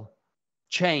fundamental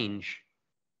change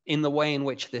in the way in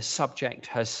which this subject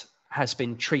has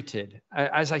been treated,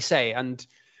 as I say, and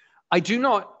I do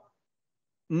not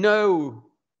know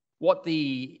what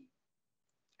the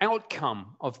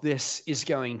outcome of this is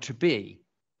going to be.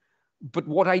 But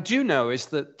what I do know is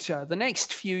that the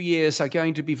next few years are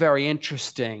going to be very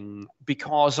interesting,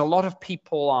 because a lot of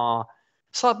people are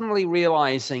suddenly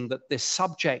realizing that this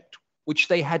subject, which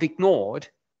they had ignored,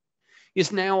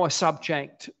 is now a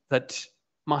subject that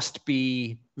must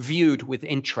be viewed with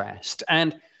interest.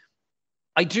 And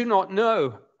I do not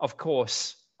know, of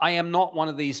course, I am not one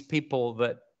of these people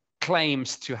that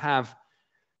claims to have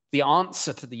the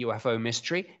answer to the UFO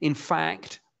mystery. In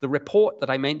fact, the report that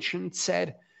I mentioned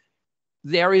said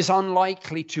there is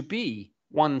unlikely to be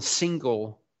one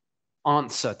single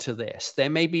answer to this. There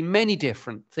may be many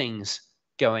different things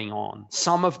going on.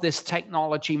 Some of this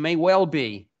technology may well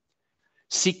be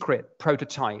secret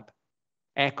prototype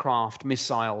aircraft,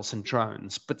 missiles, and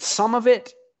drones, but some of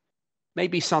it may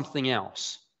be something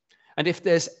else. And if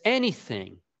there's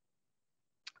anything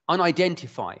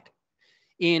unidentified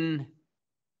in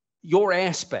your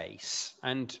airspace,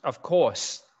 and of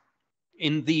course,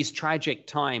 in these tragic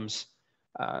times,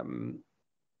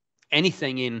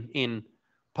 anything in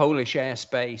Polish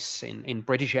airspace, in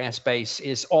British airspace,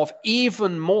 is of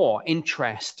even more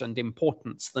interest and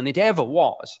importance than it ever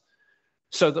was.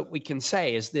 So that we can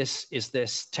say, is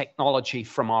this technology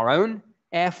from our own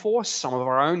Air Force, some of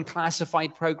our own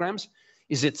classified programs?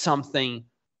 Is it something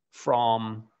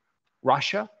from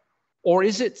Russia? Or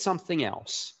is it something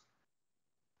else?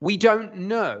 We don't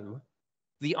know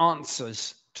the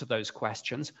answers to those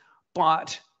questions,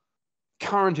 but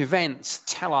current events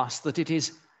tell us that it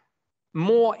is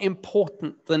more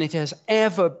important than it has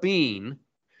ever been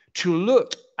to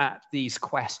look at these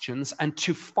questions and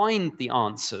to find the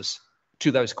answers to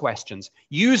those questions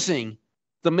using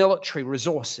the military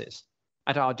resources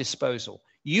at our disposal,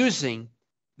 using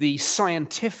the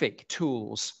scientific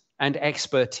tools and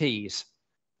expertise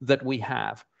that we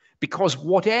have. Because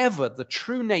whatever the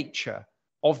true nature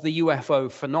of the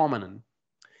UFO phenomenon,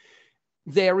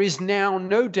 there is now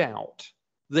no doubt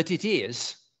that it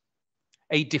is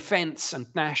a defense and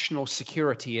national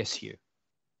security issue.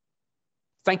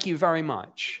 Thank you very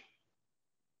much.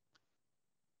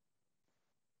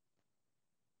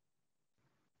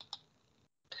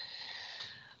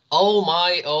 Oh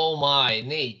my,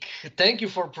 Nick! Thank you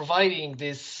for providing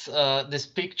this this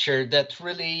picture that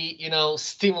really,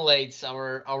 stimulates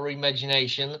our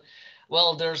imagination.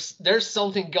 Well, there's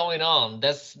something going on.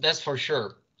 That's for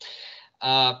sure.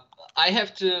 I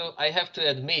have to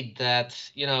admit that,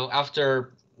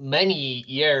 after many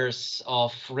years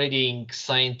of reading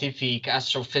scientific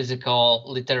astrophysical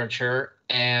literature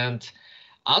and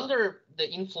under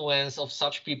the influence of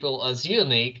such people as you,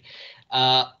 Nick,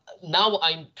 now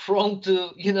I'm prone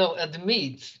to,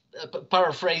 admit,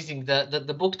 paraphrasing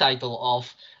the book title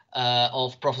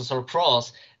of Professor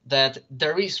Cross, that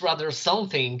there is rather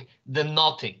something than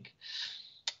nothing.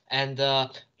 And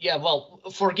yeah, well,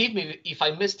 forgive me if I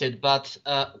missed it, but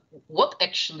what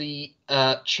actually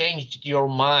changed your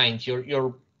mind,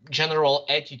 your general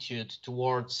attitude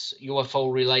towards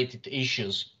UFO-related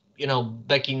issues,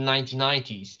 back in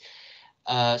 1990s?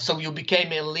 So you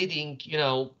became a leading,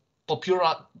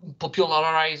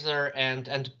 popularizer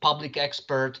and public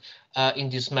expert in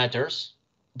these matters,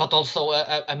 but also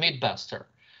a mythbuster.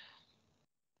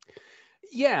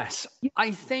 Yes,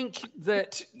 I think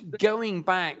that going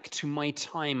back to my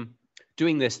time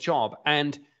doing this job,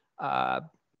 and I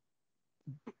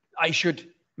should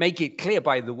make it clear,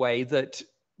 by the way, that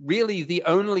really the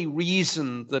only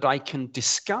reason that I can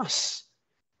discuss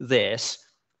this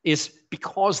is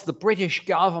because the British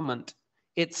government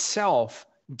itself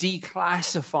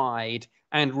declassified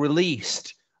and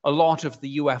released a lot of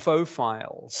the UFO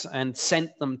files and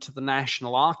sent them to the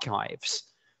National Archives.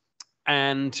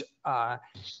 And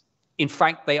in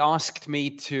fact, they asked me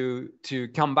to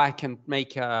come back and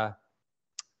make a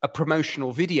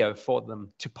promotional video for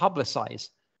them to publicize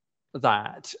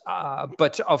that.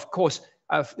 But of course,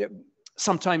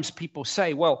 sometimes people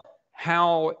say, well,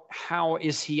 how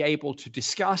is he able to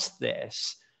discuss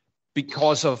this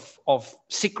because of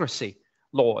secrecy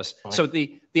laws? Right. So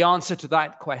the answer to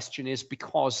that question is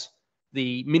because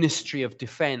the Ministry of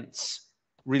Defense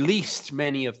released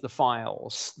many of the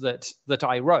files that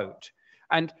I wrote.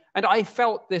 And I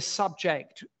felt this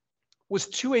subject was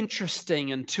too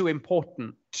interesting and too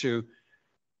important to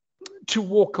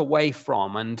walk away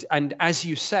from. And as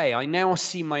you say, I now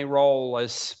see my role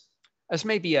as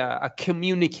maybe a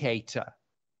communicator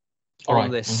on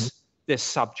this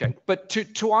subject. But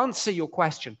to answer your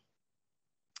question,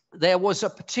 there was a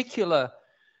particular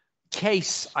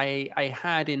case I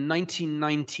had in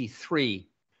 1993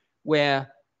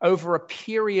 where over a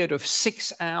period of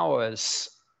 6 hours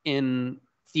in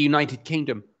the United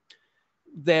Kingdom,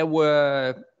 there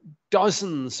were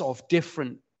dozens of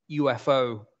different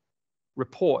UFO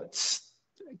reports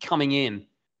coming in,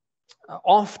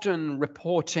 often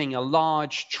reporting a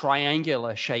large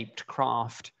triangular-shaped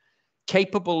craft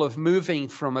capable of moving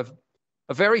from a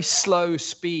very slow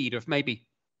speed of maybe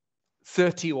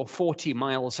 30 or 40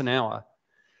 miles an hour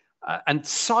and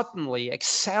suddenly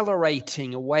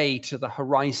accelerating away to the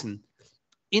horizon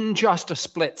in just a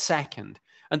split second.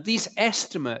 And these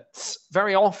estimates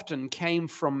very often came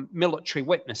from military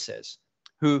witnesses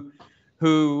who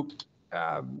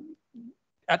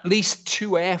at least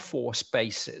 2 Air Force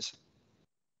bases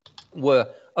were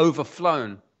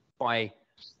overflown by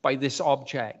this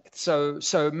object.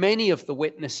 So many of the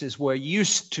witnesses were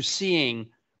used to seeing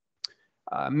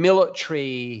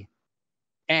military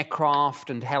aircraft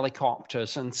and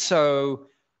helicopters. And so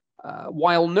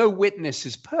while no witness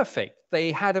is perfect,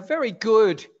 they had a very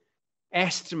good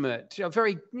estimate, a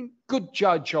very good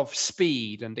judge of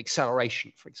speed and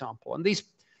acceleration, for example. And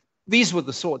these were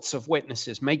the sorts of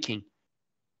witnesses making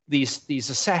these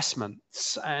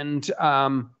assessments. And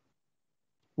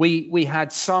we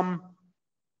had some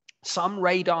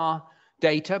radar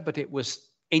data, but it was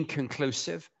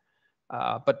inconclusive.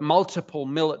 But multiple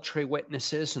military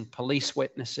witnesses and police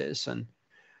witnesses, and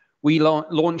we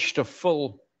launched a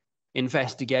full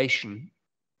investigation.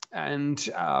 And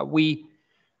we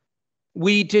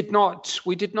did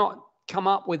not come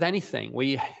up with anything.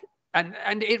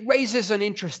 And it raises an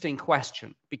interesting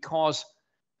question, because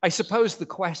I suppose the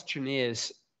question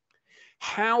is,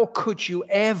 how could you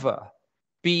ever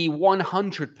be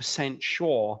 100%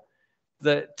 sure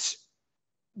that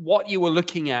what you were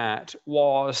looking at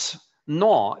was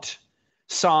not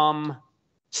some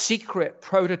secret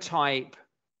prototype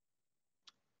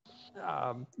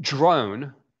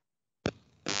drone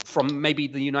from maybe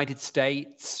the United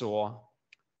States or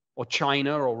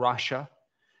China or Russia?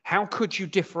 How could you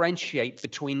differentiate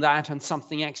between that and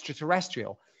something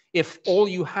extraterrestrial if all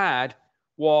you had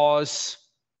was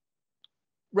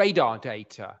radar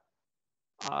data?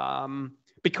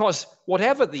 Because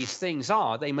whatever these things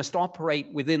are, they must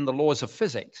operate within the laws of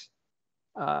physics.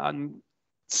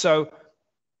 So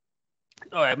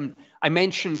I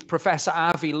mentioned Professor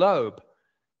Avi Loeb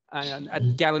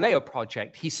at Galileo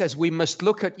Project. He says we must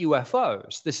look at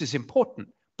UFOs. This is important,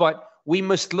 but we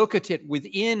must look at it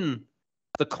within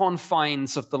the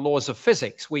confines of the laws of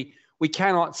physics. We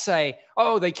cannot say,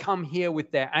 oh, they come here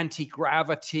with their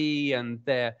anti-gravity and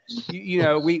their,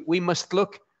 we must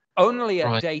look only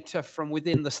at data from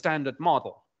within the standard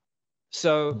model.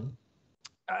 So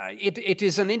it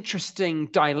is an interesting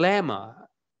dilemma,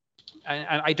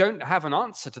 and I don't have an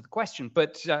answer to the question,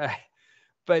 but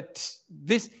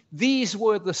these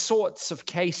were the sorts of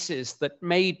cases that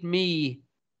made me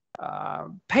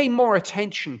pay more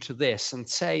attention to this and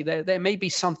say there may be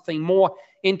something more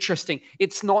interesting.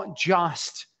 It's not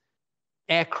just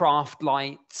aircraft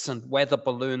lights and weather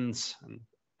balloons and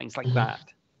things like that.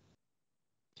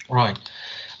 Right.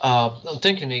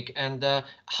 Thank you, Nick. And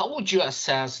how would you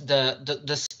assess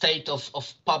the state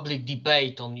of public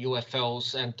debate on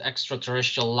UFOs and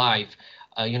extraterrestrial life,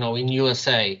 in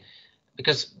USA?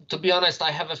 Because to be honest,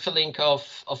 I have a feeling of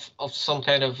some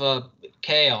kind of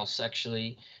chaos,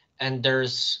 actually, and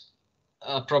there's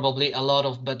probably a lot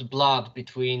of bad blood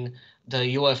between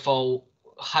the UFO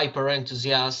hyper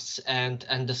enthusiasts and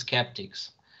the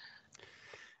skeptics.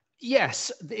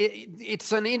 Yes,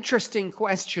 it's an interesting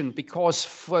question, because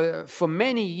for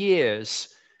many years,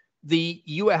 the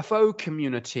UFO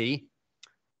community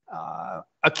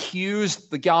accused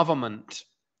the government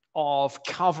of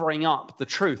covering up the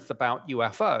truth about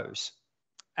UFOs.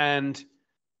 And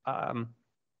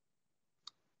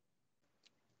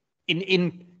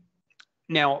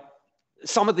now,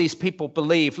 some of these people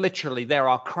believe literally there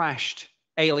are crashed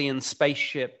alien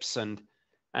spaceships and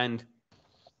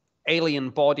alien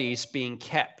bodies being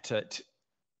kept at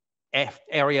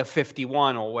Area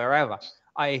 51 or wherever.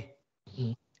 I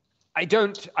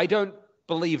don't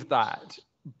believe that.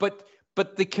 But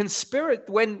the conspiracy,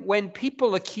 when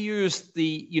people accuse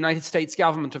the United States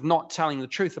government of not telling the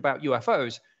truth about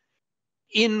UFOs,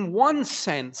 in one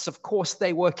sense, of course,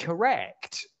 they were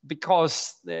correct,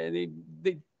 because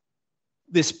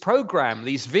this program,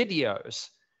 these videos,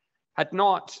 had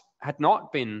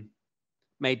not been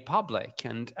made public,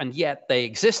 and yet they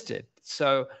existed.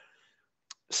 So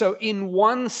in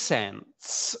one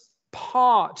sense,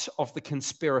 part of the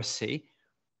conspiracy,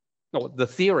 or the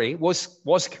theory,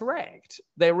 was correct.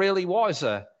 There really was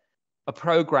a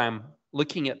program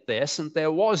looking at this, and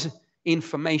there was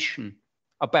information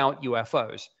about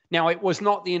UFOs. Now, it was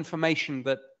not the information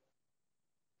that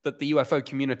the UFO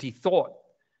community thought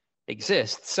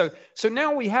exists. So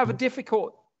now we have a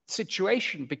difficult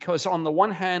situation, because on the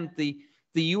one hand, the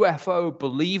UFO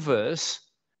believers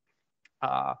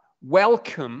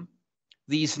welcome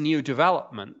these new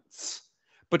developments,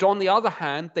 but on the other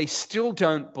hand, they still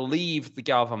don't believe the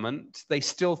government. They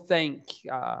still think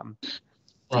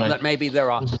that maybe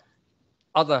there are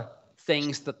other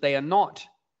things that they are not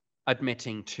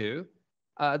admitting to.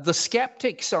 The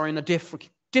skeptics are in a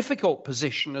difficult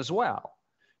position as well,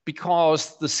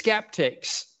 because the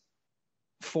skeptics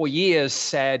for years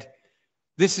said,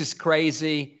 this is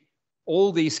crazy,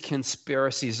 all these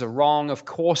conspiracies are wrong, of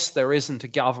course there isn't a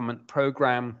government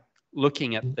program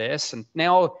looking at this. And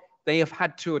now they have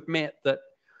had to admit that,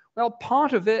 well,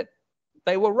 part of it,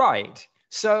 they were right.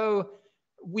 So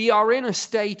we are in a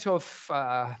state of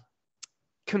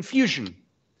confusion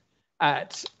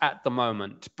at the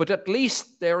moment, but at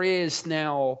least there is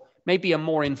now maybe a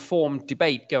more informed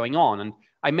debate going on. And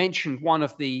I mentioned one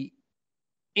of the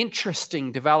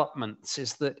interesting developments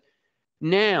is that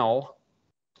now,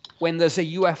 when there's a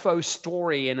UFO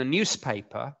story in a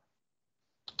newspaper,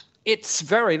 it's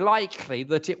very likely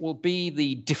that it will be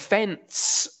the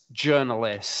defense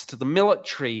journalist, the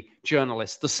military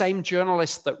journalist, the same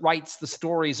journalist that writes the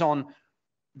stories on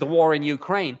the war in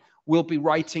Ukraine will be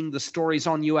writing the stories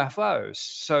on UFOs.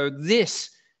 So this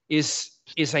is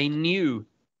a new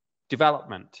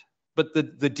development. But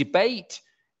the debate,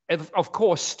 of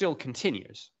course, still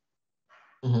continues.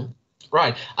 Mm-hmm.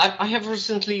 Right. I have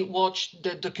recently watched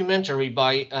the documentary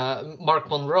by Mark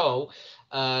Monroe.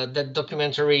 That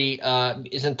documentary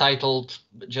is entitled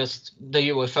just The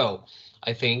UFO,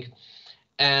 I think.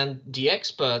 And the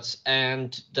experts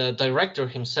and the director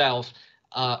himself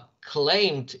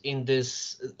claimed in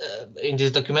this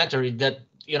documentary that,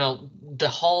 you know, the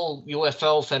whole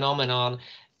UFO phenomenon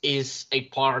is a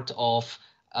part of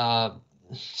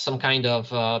some kind of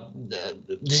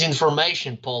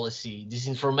disinformation policy,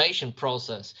 disinformation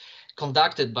process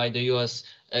conducted by the US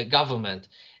government.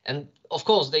 And of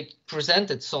course, they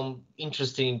presented some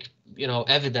interesting, you know,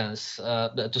 evidence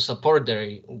to support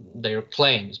their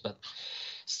claims. But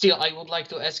still, I would like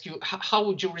to ask you, how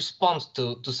would you respond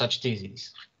to such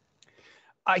theses?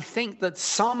 I think that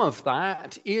some of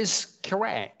that is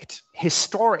correct.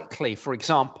 Historically, for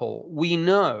example, we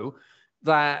know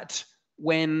that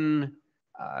when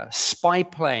spy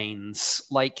planes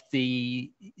like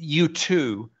the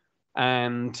U-2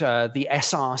 and the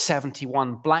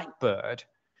SR-71 Blackbird,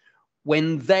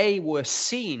 when they were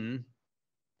seen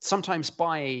sometimes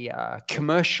by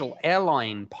commercial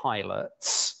airline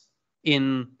pilots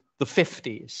in the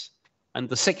 50s and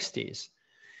the 60s,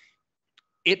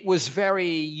 it was very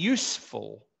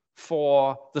useful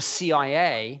for the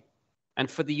CIA and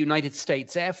for the United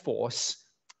States Air Force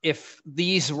if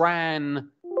these ran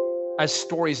as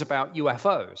stories about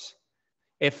UFOs.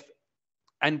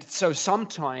 And so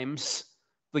sometimes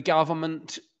the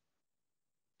government,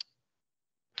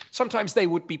 sometimes they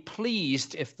would be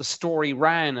pleased if the story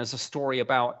ran as a story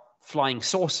about flying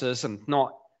saucers and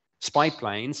not spy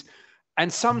planes.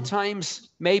 And sometimes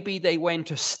maybe they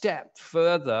went a step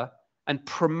further and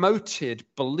promoted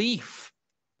belief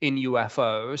in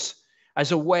UFOs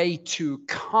as a way to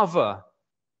cover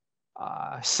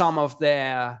some of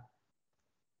their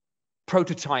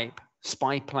prototype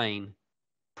spy plane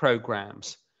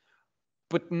programs.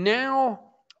 But now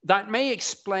that may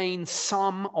explain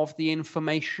some of the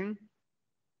information,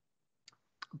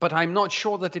 but I'm not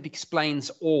sure that it explains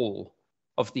all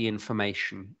of the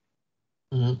information.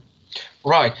 Mm-hmm.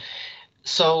 Right.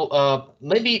 So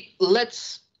maybe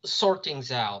let's sort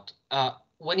things out.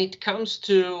 when it comes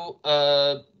to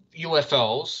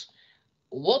UFOs,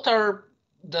 what are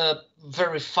the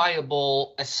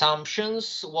verifiable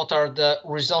assumptions? What are the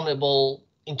reasonable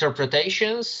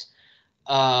interpretations?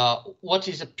 What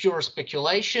is a pure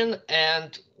speculation,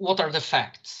 and what are the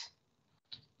facts?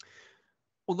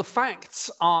 Well, the facts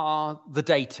are the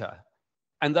data,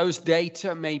 and those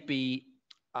data may be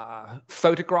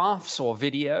photographs or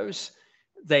videos.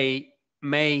 They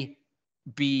may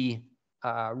be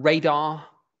radar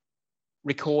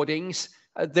recordings.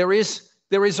 There is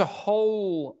a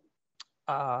whole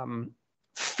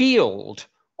field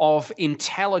of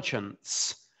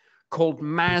intelligence called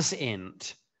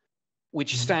MASINT,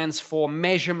 which stands for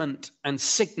Measurement and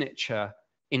Signature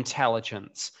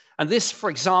Intelligence. And this, for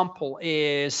example,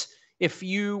 is if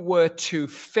you were to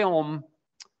film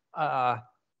a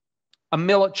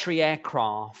military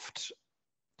aircraft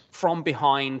from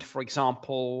behind, for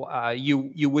example,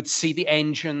 you would see the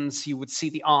engines, you would see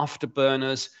the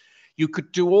afterburners. You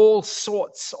could do all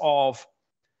sorts of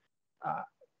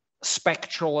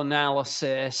spectral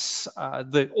analysis.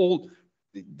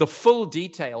 The full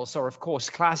details are, of course,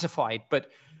 classified, but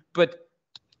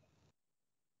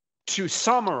to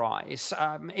summarize,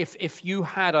 if you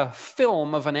had a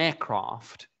film of an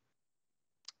aircraft,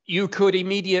 you could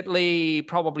immediately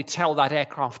probably tell that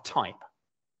aircraft type.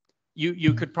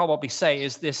 You could probably say,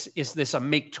 is this a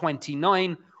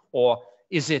MiG-29 or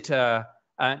is it an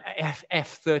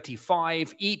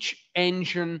F-35? Each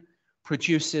engine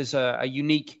produces a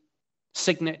unique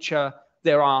signature.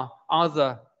 There are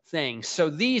other things. So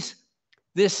this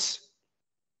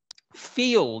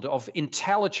field of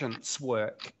intelligence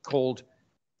work called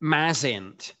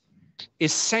MASINT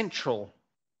is central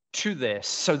to this.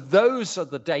 So those are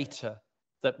the data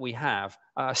that we have.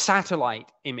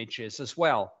 Satellite images as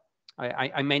well.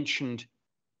 I mentioned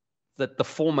that the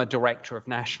former director of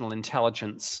national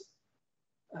intelligence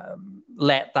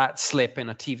let that slip in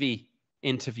a TV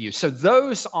interview. So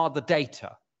those are the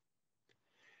data.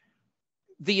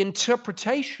 The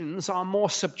interpretations are more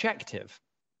subjective,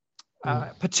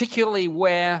 particularly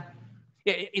where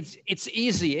it's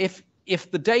easy.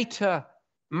 If the data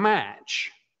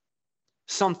match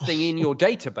something in your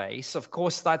database, of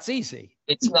course, that's easy.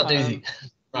 It's not easy,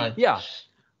 right? Yeah.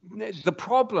 The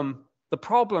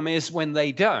problem is when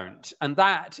they don't, and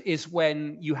that is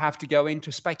when you have to go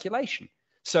into speculation.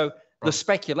 So the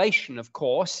speculation, of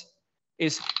course,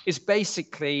 is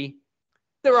basically,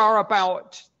 there are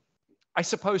about, I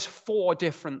suppose, 4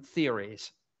 different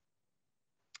theories.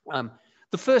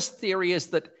 The first theory is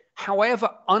that however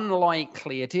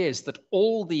unlikely it is that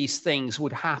all these things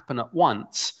would happen at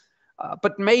once,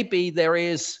 but maybe there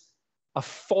is a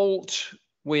fault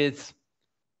with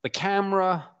the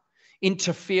camera,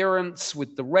 interference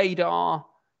with the radar,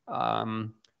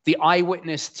 the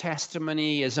eyewitness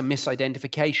testimony is a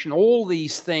misidentification. All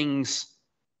these things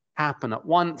happen at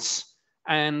once.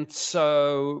 And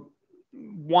so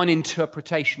one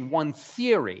interpretation, one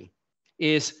theory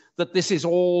is that this is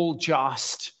all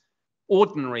just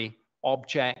ordinary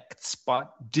objects,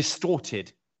 but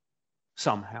distorted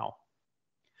somehow.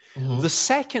 The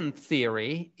second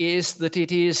theory is that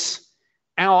it is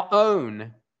our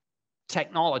own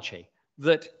technology,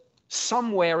 that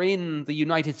somewhere in the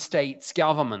United States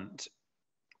government,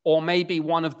 or maybe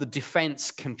one of the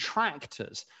defense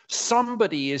contractors,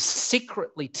 somebody is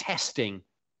secretly testing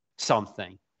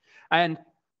something. And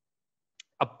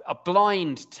a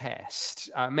blind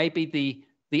test, maybe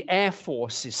the Air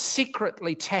Force is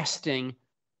secretly testing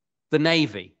the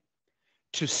Navy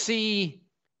to see,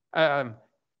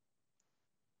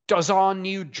 does our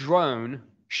new drone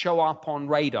show up on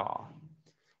radar?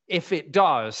 If it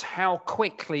does, how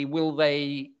quickly will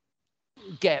they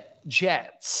get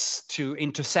jets to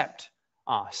intercept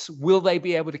us? Will they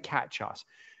be able to catch us?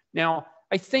 Now,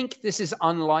 I think this is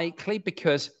unlikely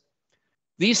because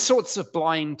these sorts of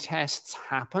blind tests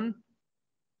happen.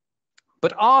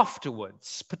 But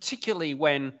afterwards, particularly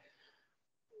when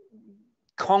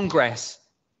Congress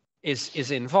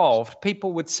is involved,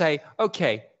 people would say,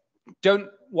 okay, don't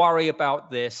worry about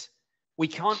this. We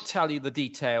can't tell you the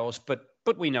details, but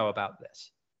we know about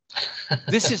this.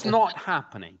 This is not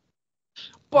happening.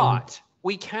 But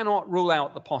we cannot rule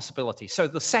out the possibility. So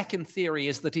the second theory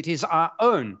is that it is our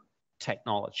own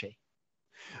technology.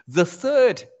 The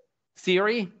third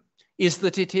theory is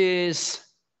that it is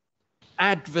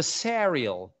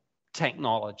adversarial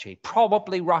technology,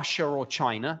 probably Russia or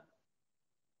China,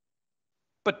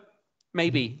 but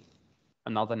maybe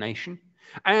another nation.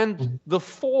 And the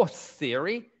fourth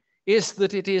theory is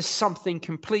that it is something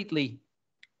completely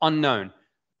unknown.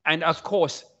 And of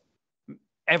course,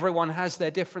 everyone has their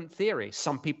different theories.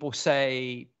 Some people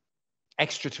say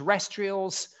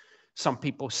extraterrestrials. Some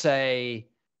people say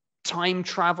time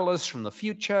travelers from the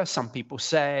future. Some people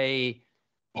say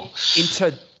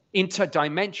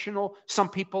interdimensional. Some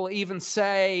people even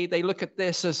say they look at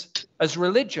this as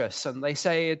religious, and they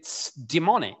say it's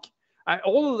demonic.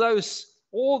 All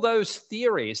those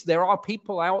theories, there are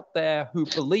people out there who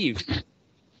believe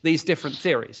these different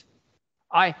theories.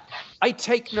 I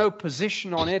take no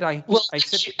position on it.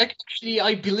 Actually,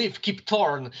 I believe keep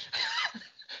torn.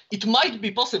 It might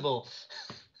be possible.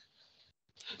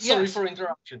 Sorry for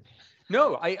interruption.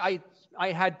 No, I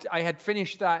had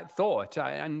finished that thought,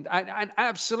 and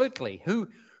absolutely,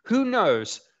 who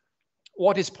knows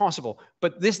what is possible?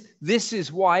 But this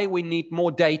is why we need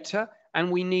more data,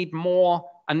 and we need more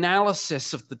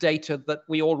analysis of the data that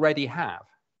we already have.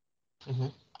 Mm-hmm.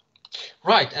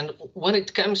 Right, and when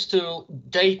it comes to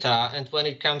data and when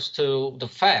it comes to the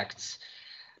facts,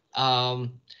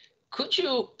 could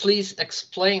you please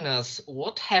explain us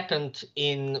what happened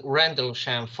in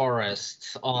Rendlesham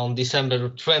Forest on December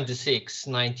 26,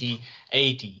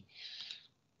 1980?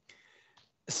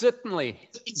 Certainly.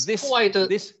 It's quite an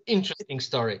interesting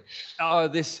story.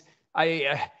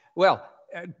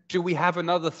 Do we have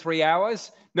another 3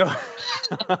 hours? No.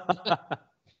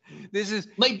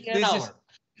 Maybe an hour.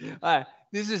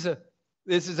 This is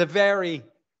a very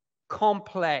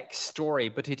complex story,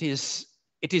 but it is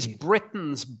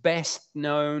Britain's best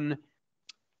known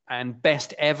and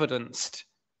best evidenced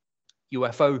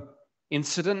UFO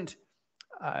incident.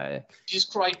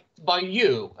 Described by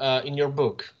you in your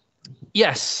book.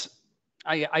 Yes,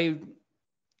 I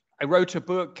wrote a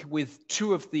book with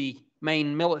two of the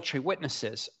main military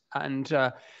witnesses, and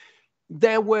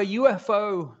there were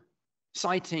UFO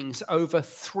sightings over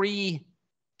 3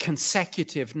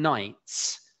 consecutive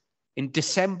nights in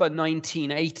December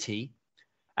 1980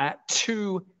 at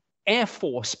 2 Air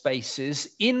Force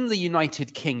bases in the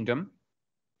United Kingdom,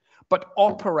 but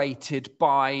operated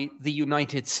by the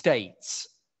United States.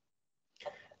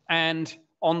 And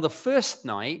on the first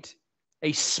night,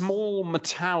 a small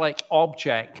metallic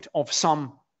object of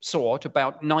some sort,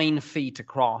 about 9 feet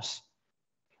across,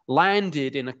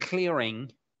 landed in a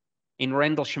clearing in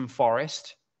Rendlesham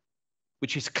Forest,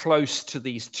 which is close to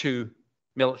these 2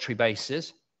 military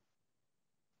bases.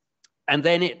 And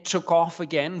then it took off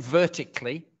again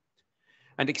vertically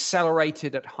and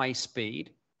accelerated at high speed.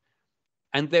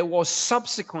 And there was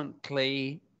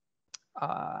subsequently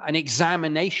an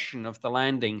examination of the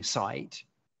landing site.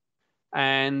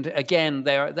 And again,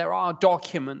 there are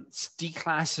documents,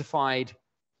 declassified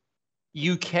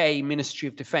UK Ministry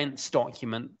of Defence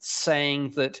documents,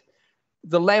 saying that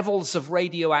the levels of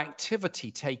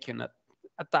radioactivity taken at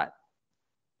that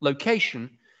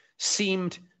location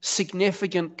seemed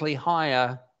significantly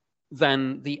higher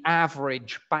than the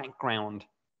average background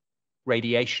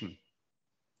radiation.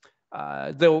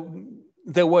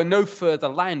 There were no further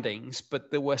landings,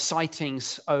 but there were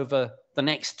sightings over the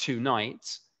next 2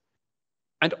 nights.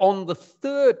 And on the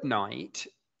 3rd night,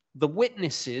 the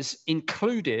witnesses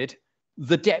included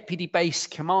the deputy base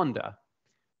commander,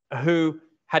 who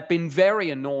had been very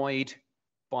annoyed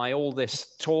by all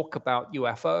this talk about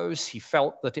UFOs. He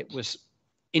felt that it was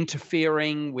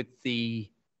interfering with the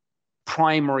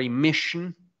primary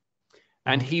mission,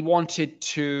 and he wanted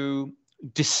to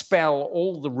dispel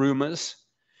all the rumors.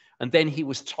 And then he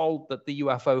was told that the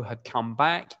UFO had come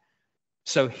back.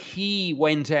 So he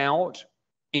went out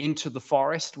into the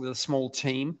forest with a small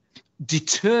team,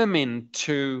 determined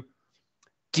to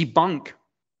debunk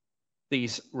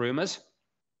these rumors.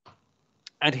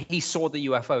 And he saw the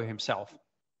UFO himself.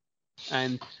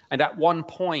 And at one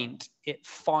point, it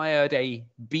fired a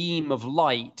beam of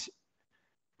light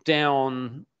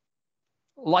down,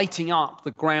 lighting up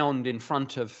the ground in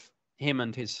front of him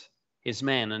and his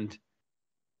men.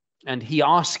 And he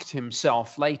asked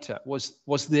himself later,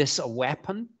 was this a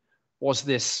weapon? Was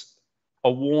this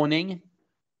a warning?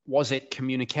 Was it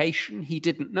communication? He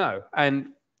didn't know. And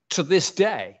to this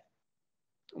day,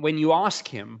 when you ask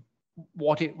him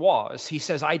what it was, he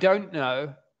says, I don't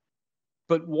know,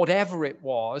 but whatever it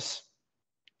was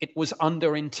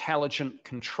under intelligent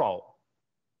control.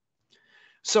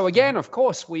 So again, of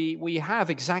course, we have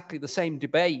exactly the same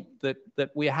debate that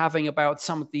we're having about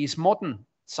some of these modern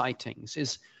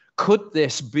sightings. Could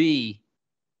this be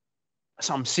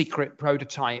some secret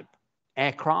prototype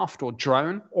aircraft or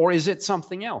drone, or is it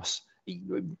something else?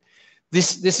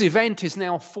 This event is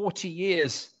now 40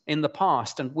 years in the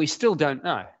past, and we still don't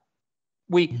know.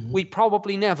 We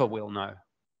probably never will know.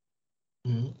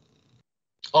 Mm-hmm.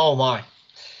 Oh my,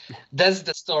 that's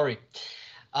the story.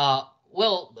 Let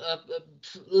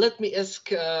me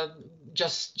ask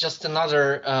just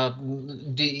another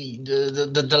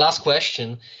the last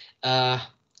question.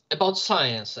 about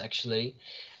science, actually.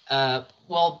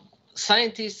 Well,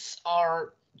 scientists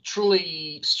are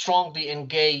truly strongly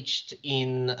engaged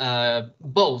in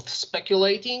both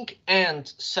speculating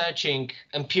and searching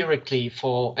empirically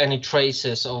for any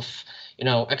traces of,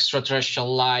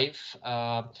 extraterrestrial life.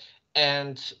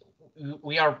 And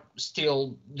we are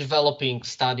still developing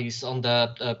studies on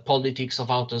the politics of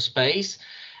outer space.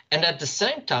 And at the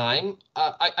same time,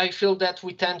 I feel that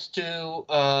we tend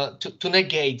to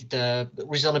negate the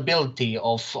reasonability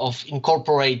of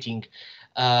incorporating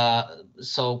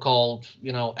so-called,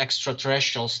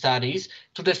 extraterrestrial studies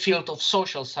to the field of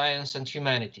social science and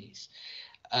humanities,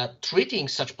 treating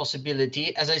such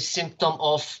possibility as a symptom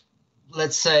of,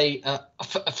 let's say,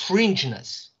 a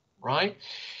fringeness, right?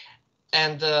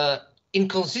 And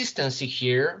inconsistency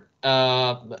here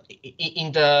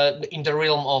in the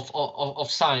realm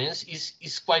of science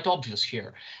is quite obvious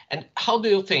here. And how do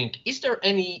you think, is there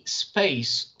any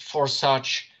space for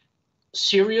such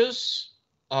serious,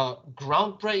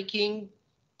 groundbreaking,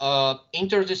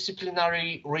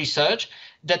 interdisciplinary research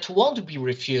that won't be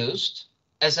refused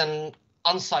as an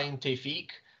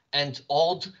unscientific and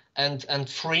odd and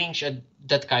fringe and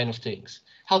that kind of things?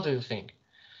 How do you think?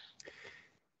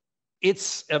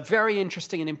 It's a very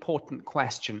interesting and important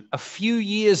question. A few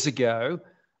years ago,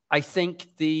 I think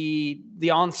the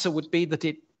answer would be that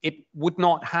it would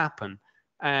not happen,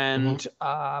 and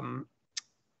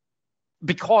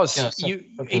because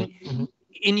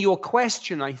in your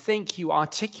question, I think you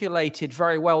articulated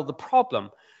very well the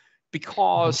problem,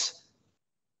 because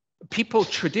people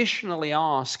traditionally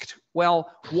asked,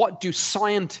 well, what do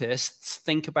scientists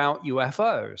think about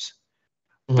UFOs?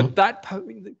 But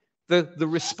the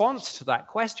response to that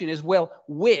question is, well,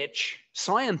 which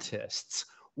scientists?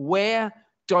 Where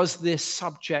does this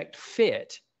subject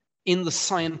fit in the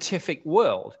scientific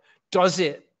world? Is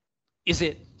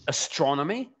it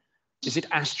astronomy? Is it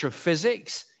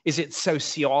astrophysics? Is it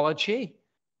sociology?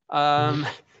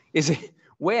 Is it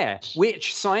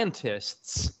which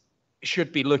scientists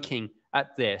should be looking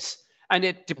at this? And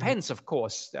it depends, of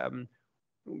course,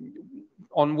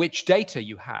 on which data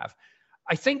you have.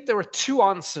 I think there are two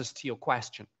answers to your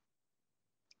question,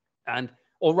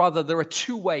 or rather, there are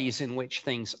two ways in which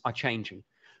things are changing.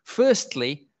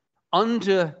 Firstly,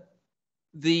 under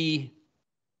the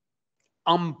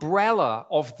umbrella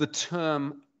of the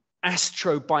term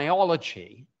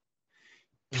astrobiology,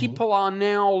 people are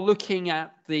now looking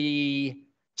at the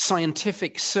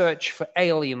scientific search for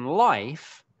alien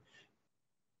life.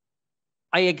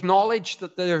 I acknowledge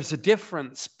that there's a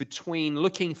difference between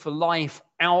looking for life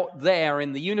out there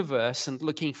in the universe and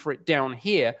looking for it down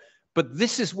here, but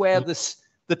this is where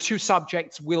the two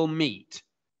subjects will meet.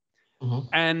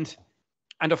 And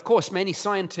of course, many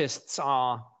scientists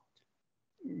are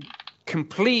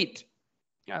complete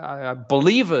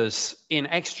believers in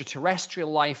extraterrestrial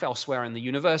life elsewhere in the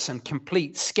universe and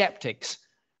complete skeptics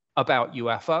about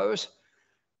UFOs.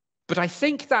 But I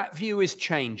think that view is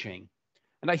changing.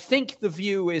 And I think the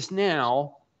view is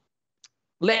now,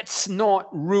 let's not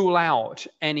rule out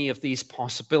any of these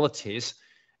possibilities.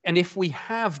 And if we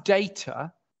have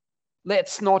data,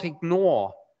 let's not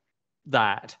ignore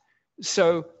that.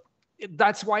 So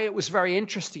that's why it was very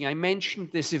interesting. I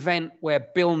mentioned this event where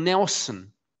Bill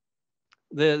Nelson,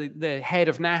 the head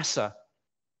of NASA,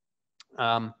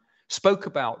 spoke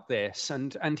about this.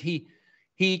 And he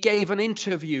gave an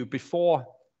interview before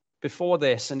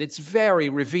this, and it's very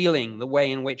revealing the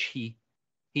way in which he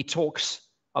talks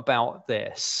about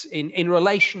this in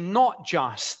relation not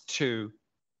just to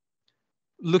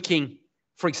looking,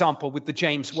 for example, with the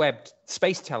James Webb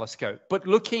Space Telescope, but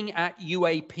looking at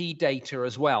UAP data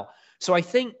as well. So I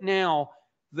think now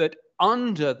that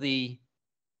under the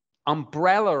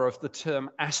umbrella of the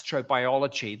term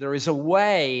astrobiology, there is a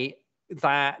way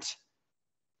that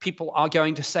people are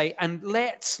going to say, and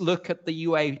let's look at the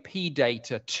UAP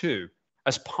data too,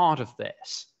 as part of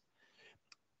this.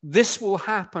 This will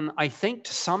happen, I think,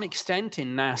 to some extent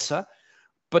in NASA,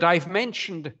 but I've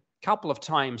mentioned a couple of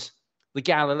times the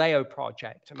Galileo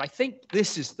project, and I think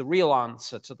this is the real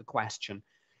answer to the question.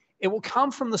 It will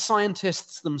come from the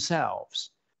scientists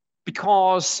themselves,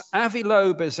 because Avi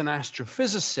Loeb is an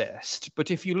astrophysicist,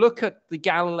 but if you look at the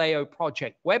Galileo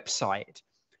project website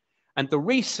and the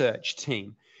research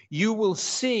team, you will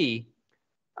see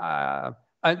a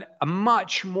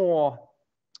much more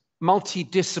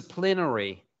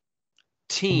multidisciplinary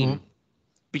team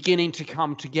beginning to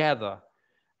come together.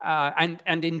 And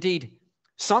indeed,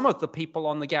 some of the people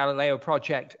on the Galileo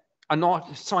project are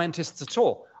not scientists at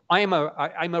all. I'm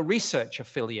a research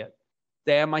affiliate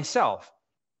there myself.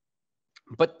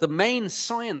 But the main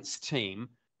science team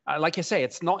like I say,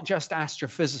 it's not just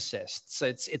astrophysicists.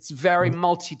 It's very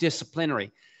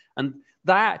multidisciplinary, and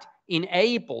that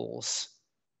enables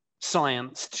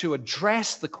science to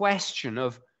address the question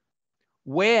of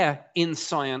where in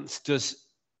science does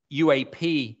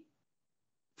UAP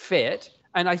fit.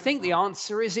 And I think the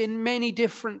answer is in many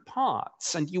different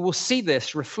parts. And you will see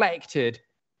this reflected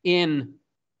in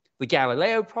the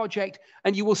Galileo project,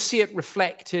 and you will see it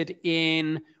reflected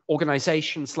in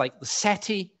organizations like the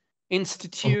SETI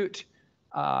Institute,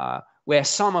 where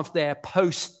some of their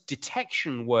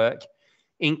post-detection work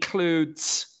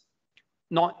includes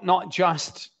not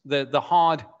just the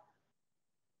hard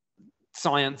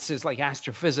sciences like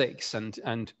astrophysics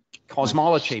and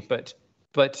cosmology, but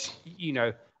you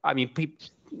know, I mean,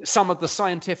 some of the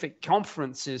scientific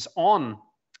conferences on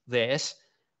this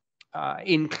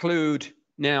include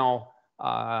now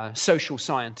social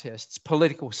scientists,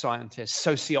 political scientists,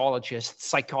 sociologists,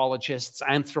 psychologists,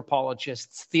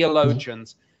 anthropologists,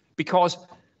 theologians, because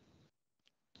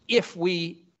if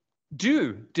we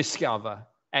do discover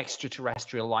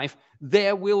extraterrestrial life,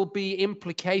 there will be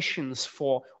implications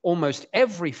for almost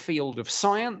every field of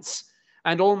science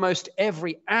and almost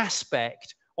every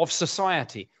aspect of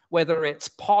society, whether it's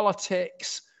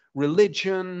politics,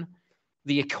 religion,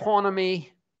 the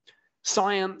economy,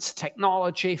 science,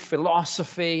 technology,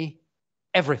 philosophy,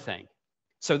 everything.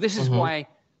 So this is why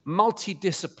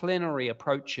multidisciplinary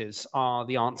approaches are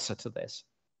the answer to this.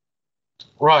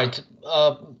 Right.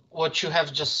 What you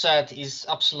have just said is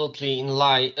absolutely in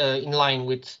line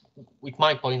with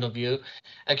my point of view.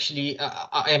 Actually,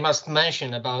 I must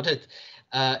mention about it.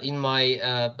 In my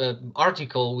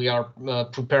article, we are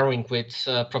preparing with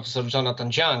Professor Jonathan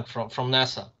Jiang from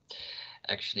NASA.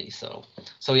 Actually, so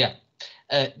yeah.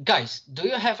 Guys, do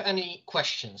you have any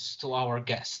questions to our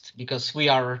guest? Because we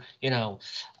are, you know,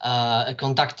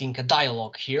 conducting a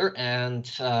dialogue here,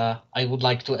 and I would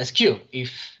like to ask you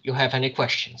if you have any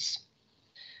questions.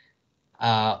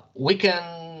 We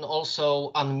can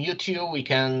also unmute you. We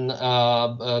can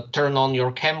turn on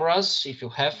your cameras if you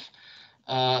have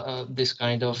this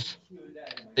kind of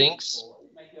things.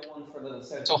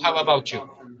 So how about you?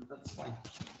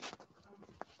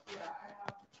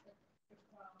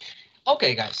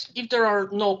 Okay, guys, if there are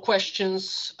no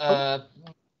questions, I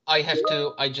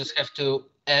just have to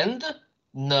end.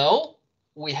 No,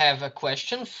 we have a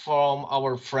question from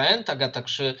our friend Agata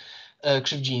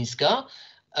Krzywdzińska.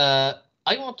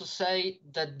 I want to say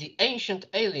that the Ancient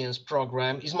Aliens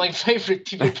program is my favorite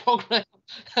TV program.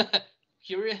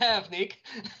 Here you have, Nick.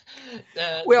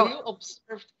 Well,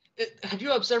 have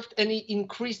you observed any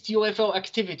increased UFO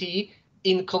activity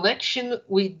in connection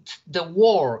with the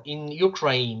war in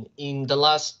Ukraine in the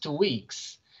last 2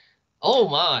 weeks? Oh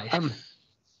my!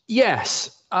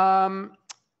 Yes.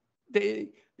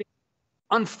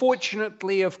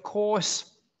 Unfortunately, of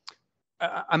course,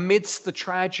 amidst the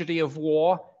tragedy of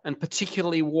war, and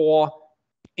particularly war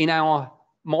in our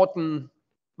modern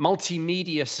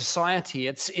multimedia society,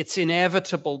 it's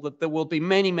inevitable that there will be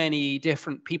many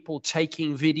different people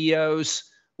taking videos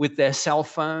with their cell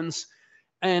phones,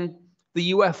 and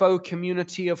the UFO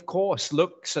community, of course,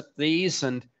 looks at these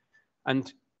and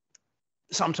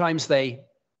sometimes they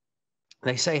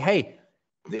say, "Hey,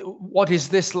 what is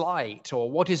this light?" or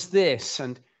 "What is this?"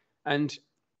 And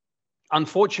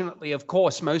unfortunately, of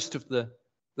course, most of the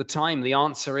time the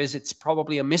answer is it's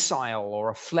probably a missile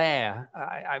or a flare.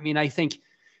 I mean, I think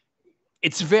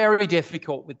it's very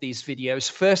difficult with these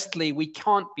videos. Firstly, we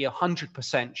can't be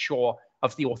 100% sure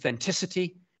of the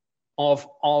authenticity of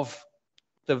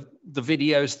the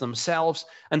videos themselves.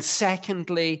 And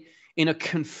secondly, in a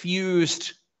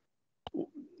confused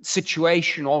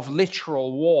situation of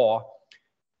literal war,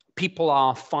 people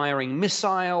are firing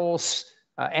missiles,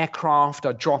 aircraft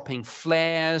are dropping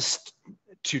flares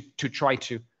to try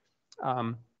to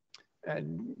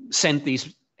send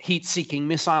these heat-seeking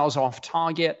missiles off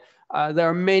target. There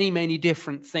are many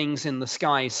different things in the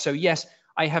skies. So yes,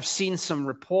 I have seen some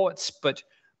reports, but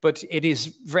it is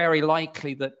very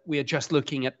likely that we are just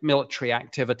looking at military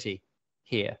activity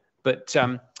here. But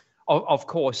of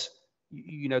course,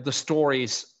 you know, the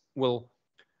stories will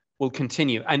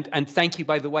continue. And thank you,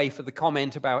 by the way, for the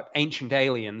comment about Ancient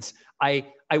Aliens. I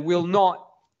will not.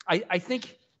 I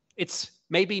think it's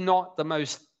maybe not the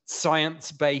most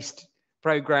science-based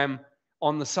program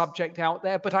on the subject out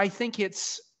there, but I think it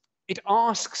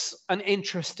asks an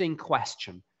interesting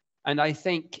question. And I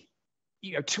think,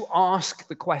 you know, to ask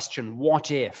the question,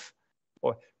 what if,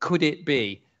 or could it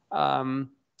be,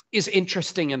 is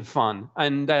interesting and fun.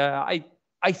 And I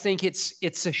think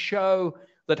it's a show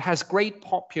that has great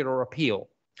popular appeal.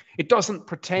 It doesn't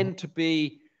pretend to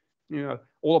be, you know,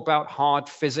 all about hard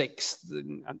physics.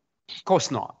 Of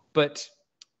course not, but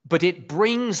it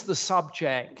brings the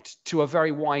subject to a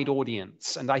very wide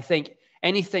audience, and I think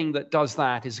anything that does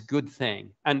that is a good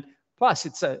thing. And plus,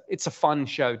 it's a fun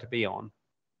show to be on.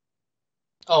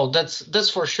 Oh, that's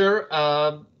for sure.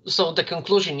 So the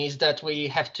conclusion is that we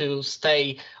have to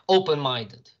stay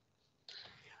open-minded.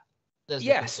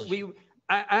 Yes,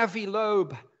 Avi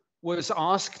Loeb was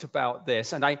asked about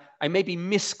this, and I may be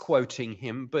misquoting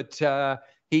him, but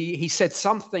he said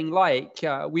something like,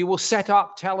 we will set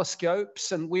up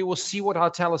telescopes and we will see what our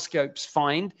telescopes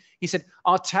find. He said,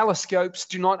 our telescopes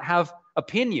do not have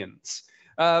opinions,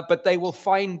 but they will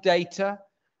find data,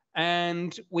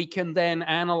 and we can then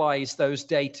analyze those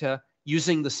data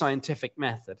using the scientific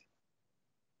method.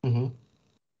 Mm-hmm.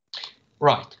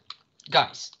 Right.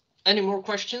 Guys, any more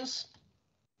questions?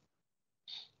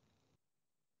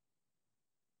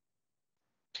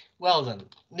 Well then,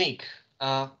 Nick,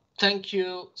 thank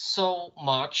you so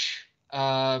much.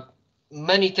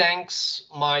 Many thanks,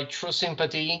 my true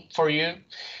sympathy for you.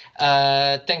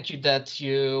 Thank you that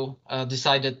you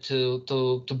decided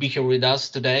to be here with us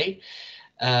today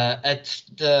at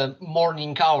the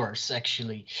morning hours,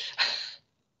 actually.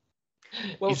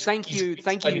 Well, thank you.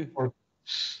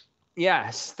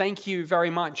 Yes, thank you very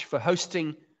much for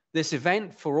hosting this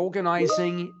event, for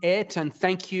organizing it, and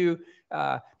thank you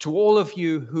to all of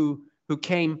you who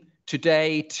came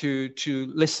today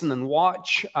to listen and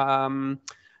watch.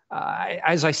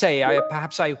 As I say,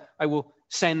 perhaps I will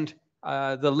send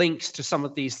the links to some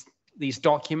of these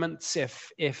documents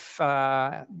if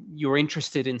you're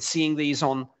interested in seeing these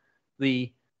on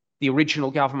the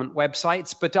original government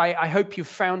websites. But I hope you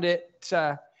found it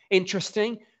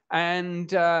interesting.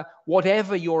 And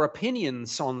whatever your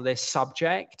opinions on this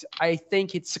subject, I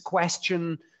think it's a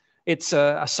question, it's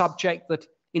a subject that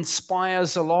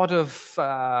inspires a lot of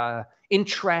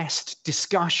interest,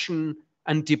 discussion,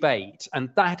 and debate. And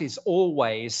that is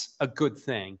always a good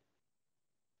thing.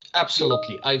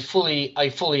 Absolutely. I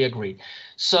fully agree.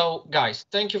 So guys,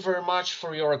 thank you very much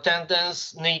for your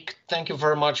attendance. Nick, thank you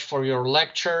very much for your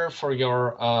lecture, for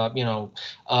your, our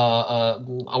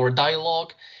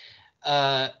dialogue.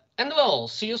 And well,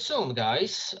 see you soon,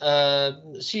 guys.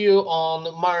 See you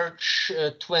on March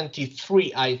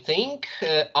 23, I think.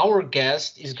 Our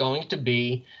guest is going to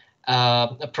be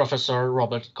Professor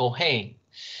Robert Cohen.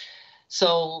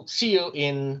 So see you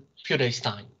in a few days'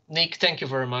 time. Nick, thank you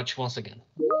very much once again.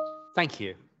 Thank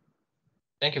you.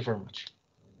 Thank you very much.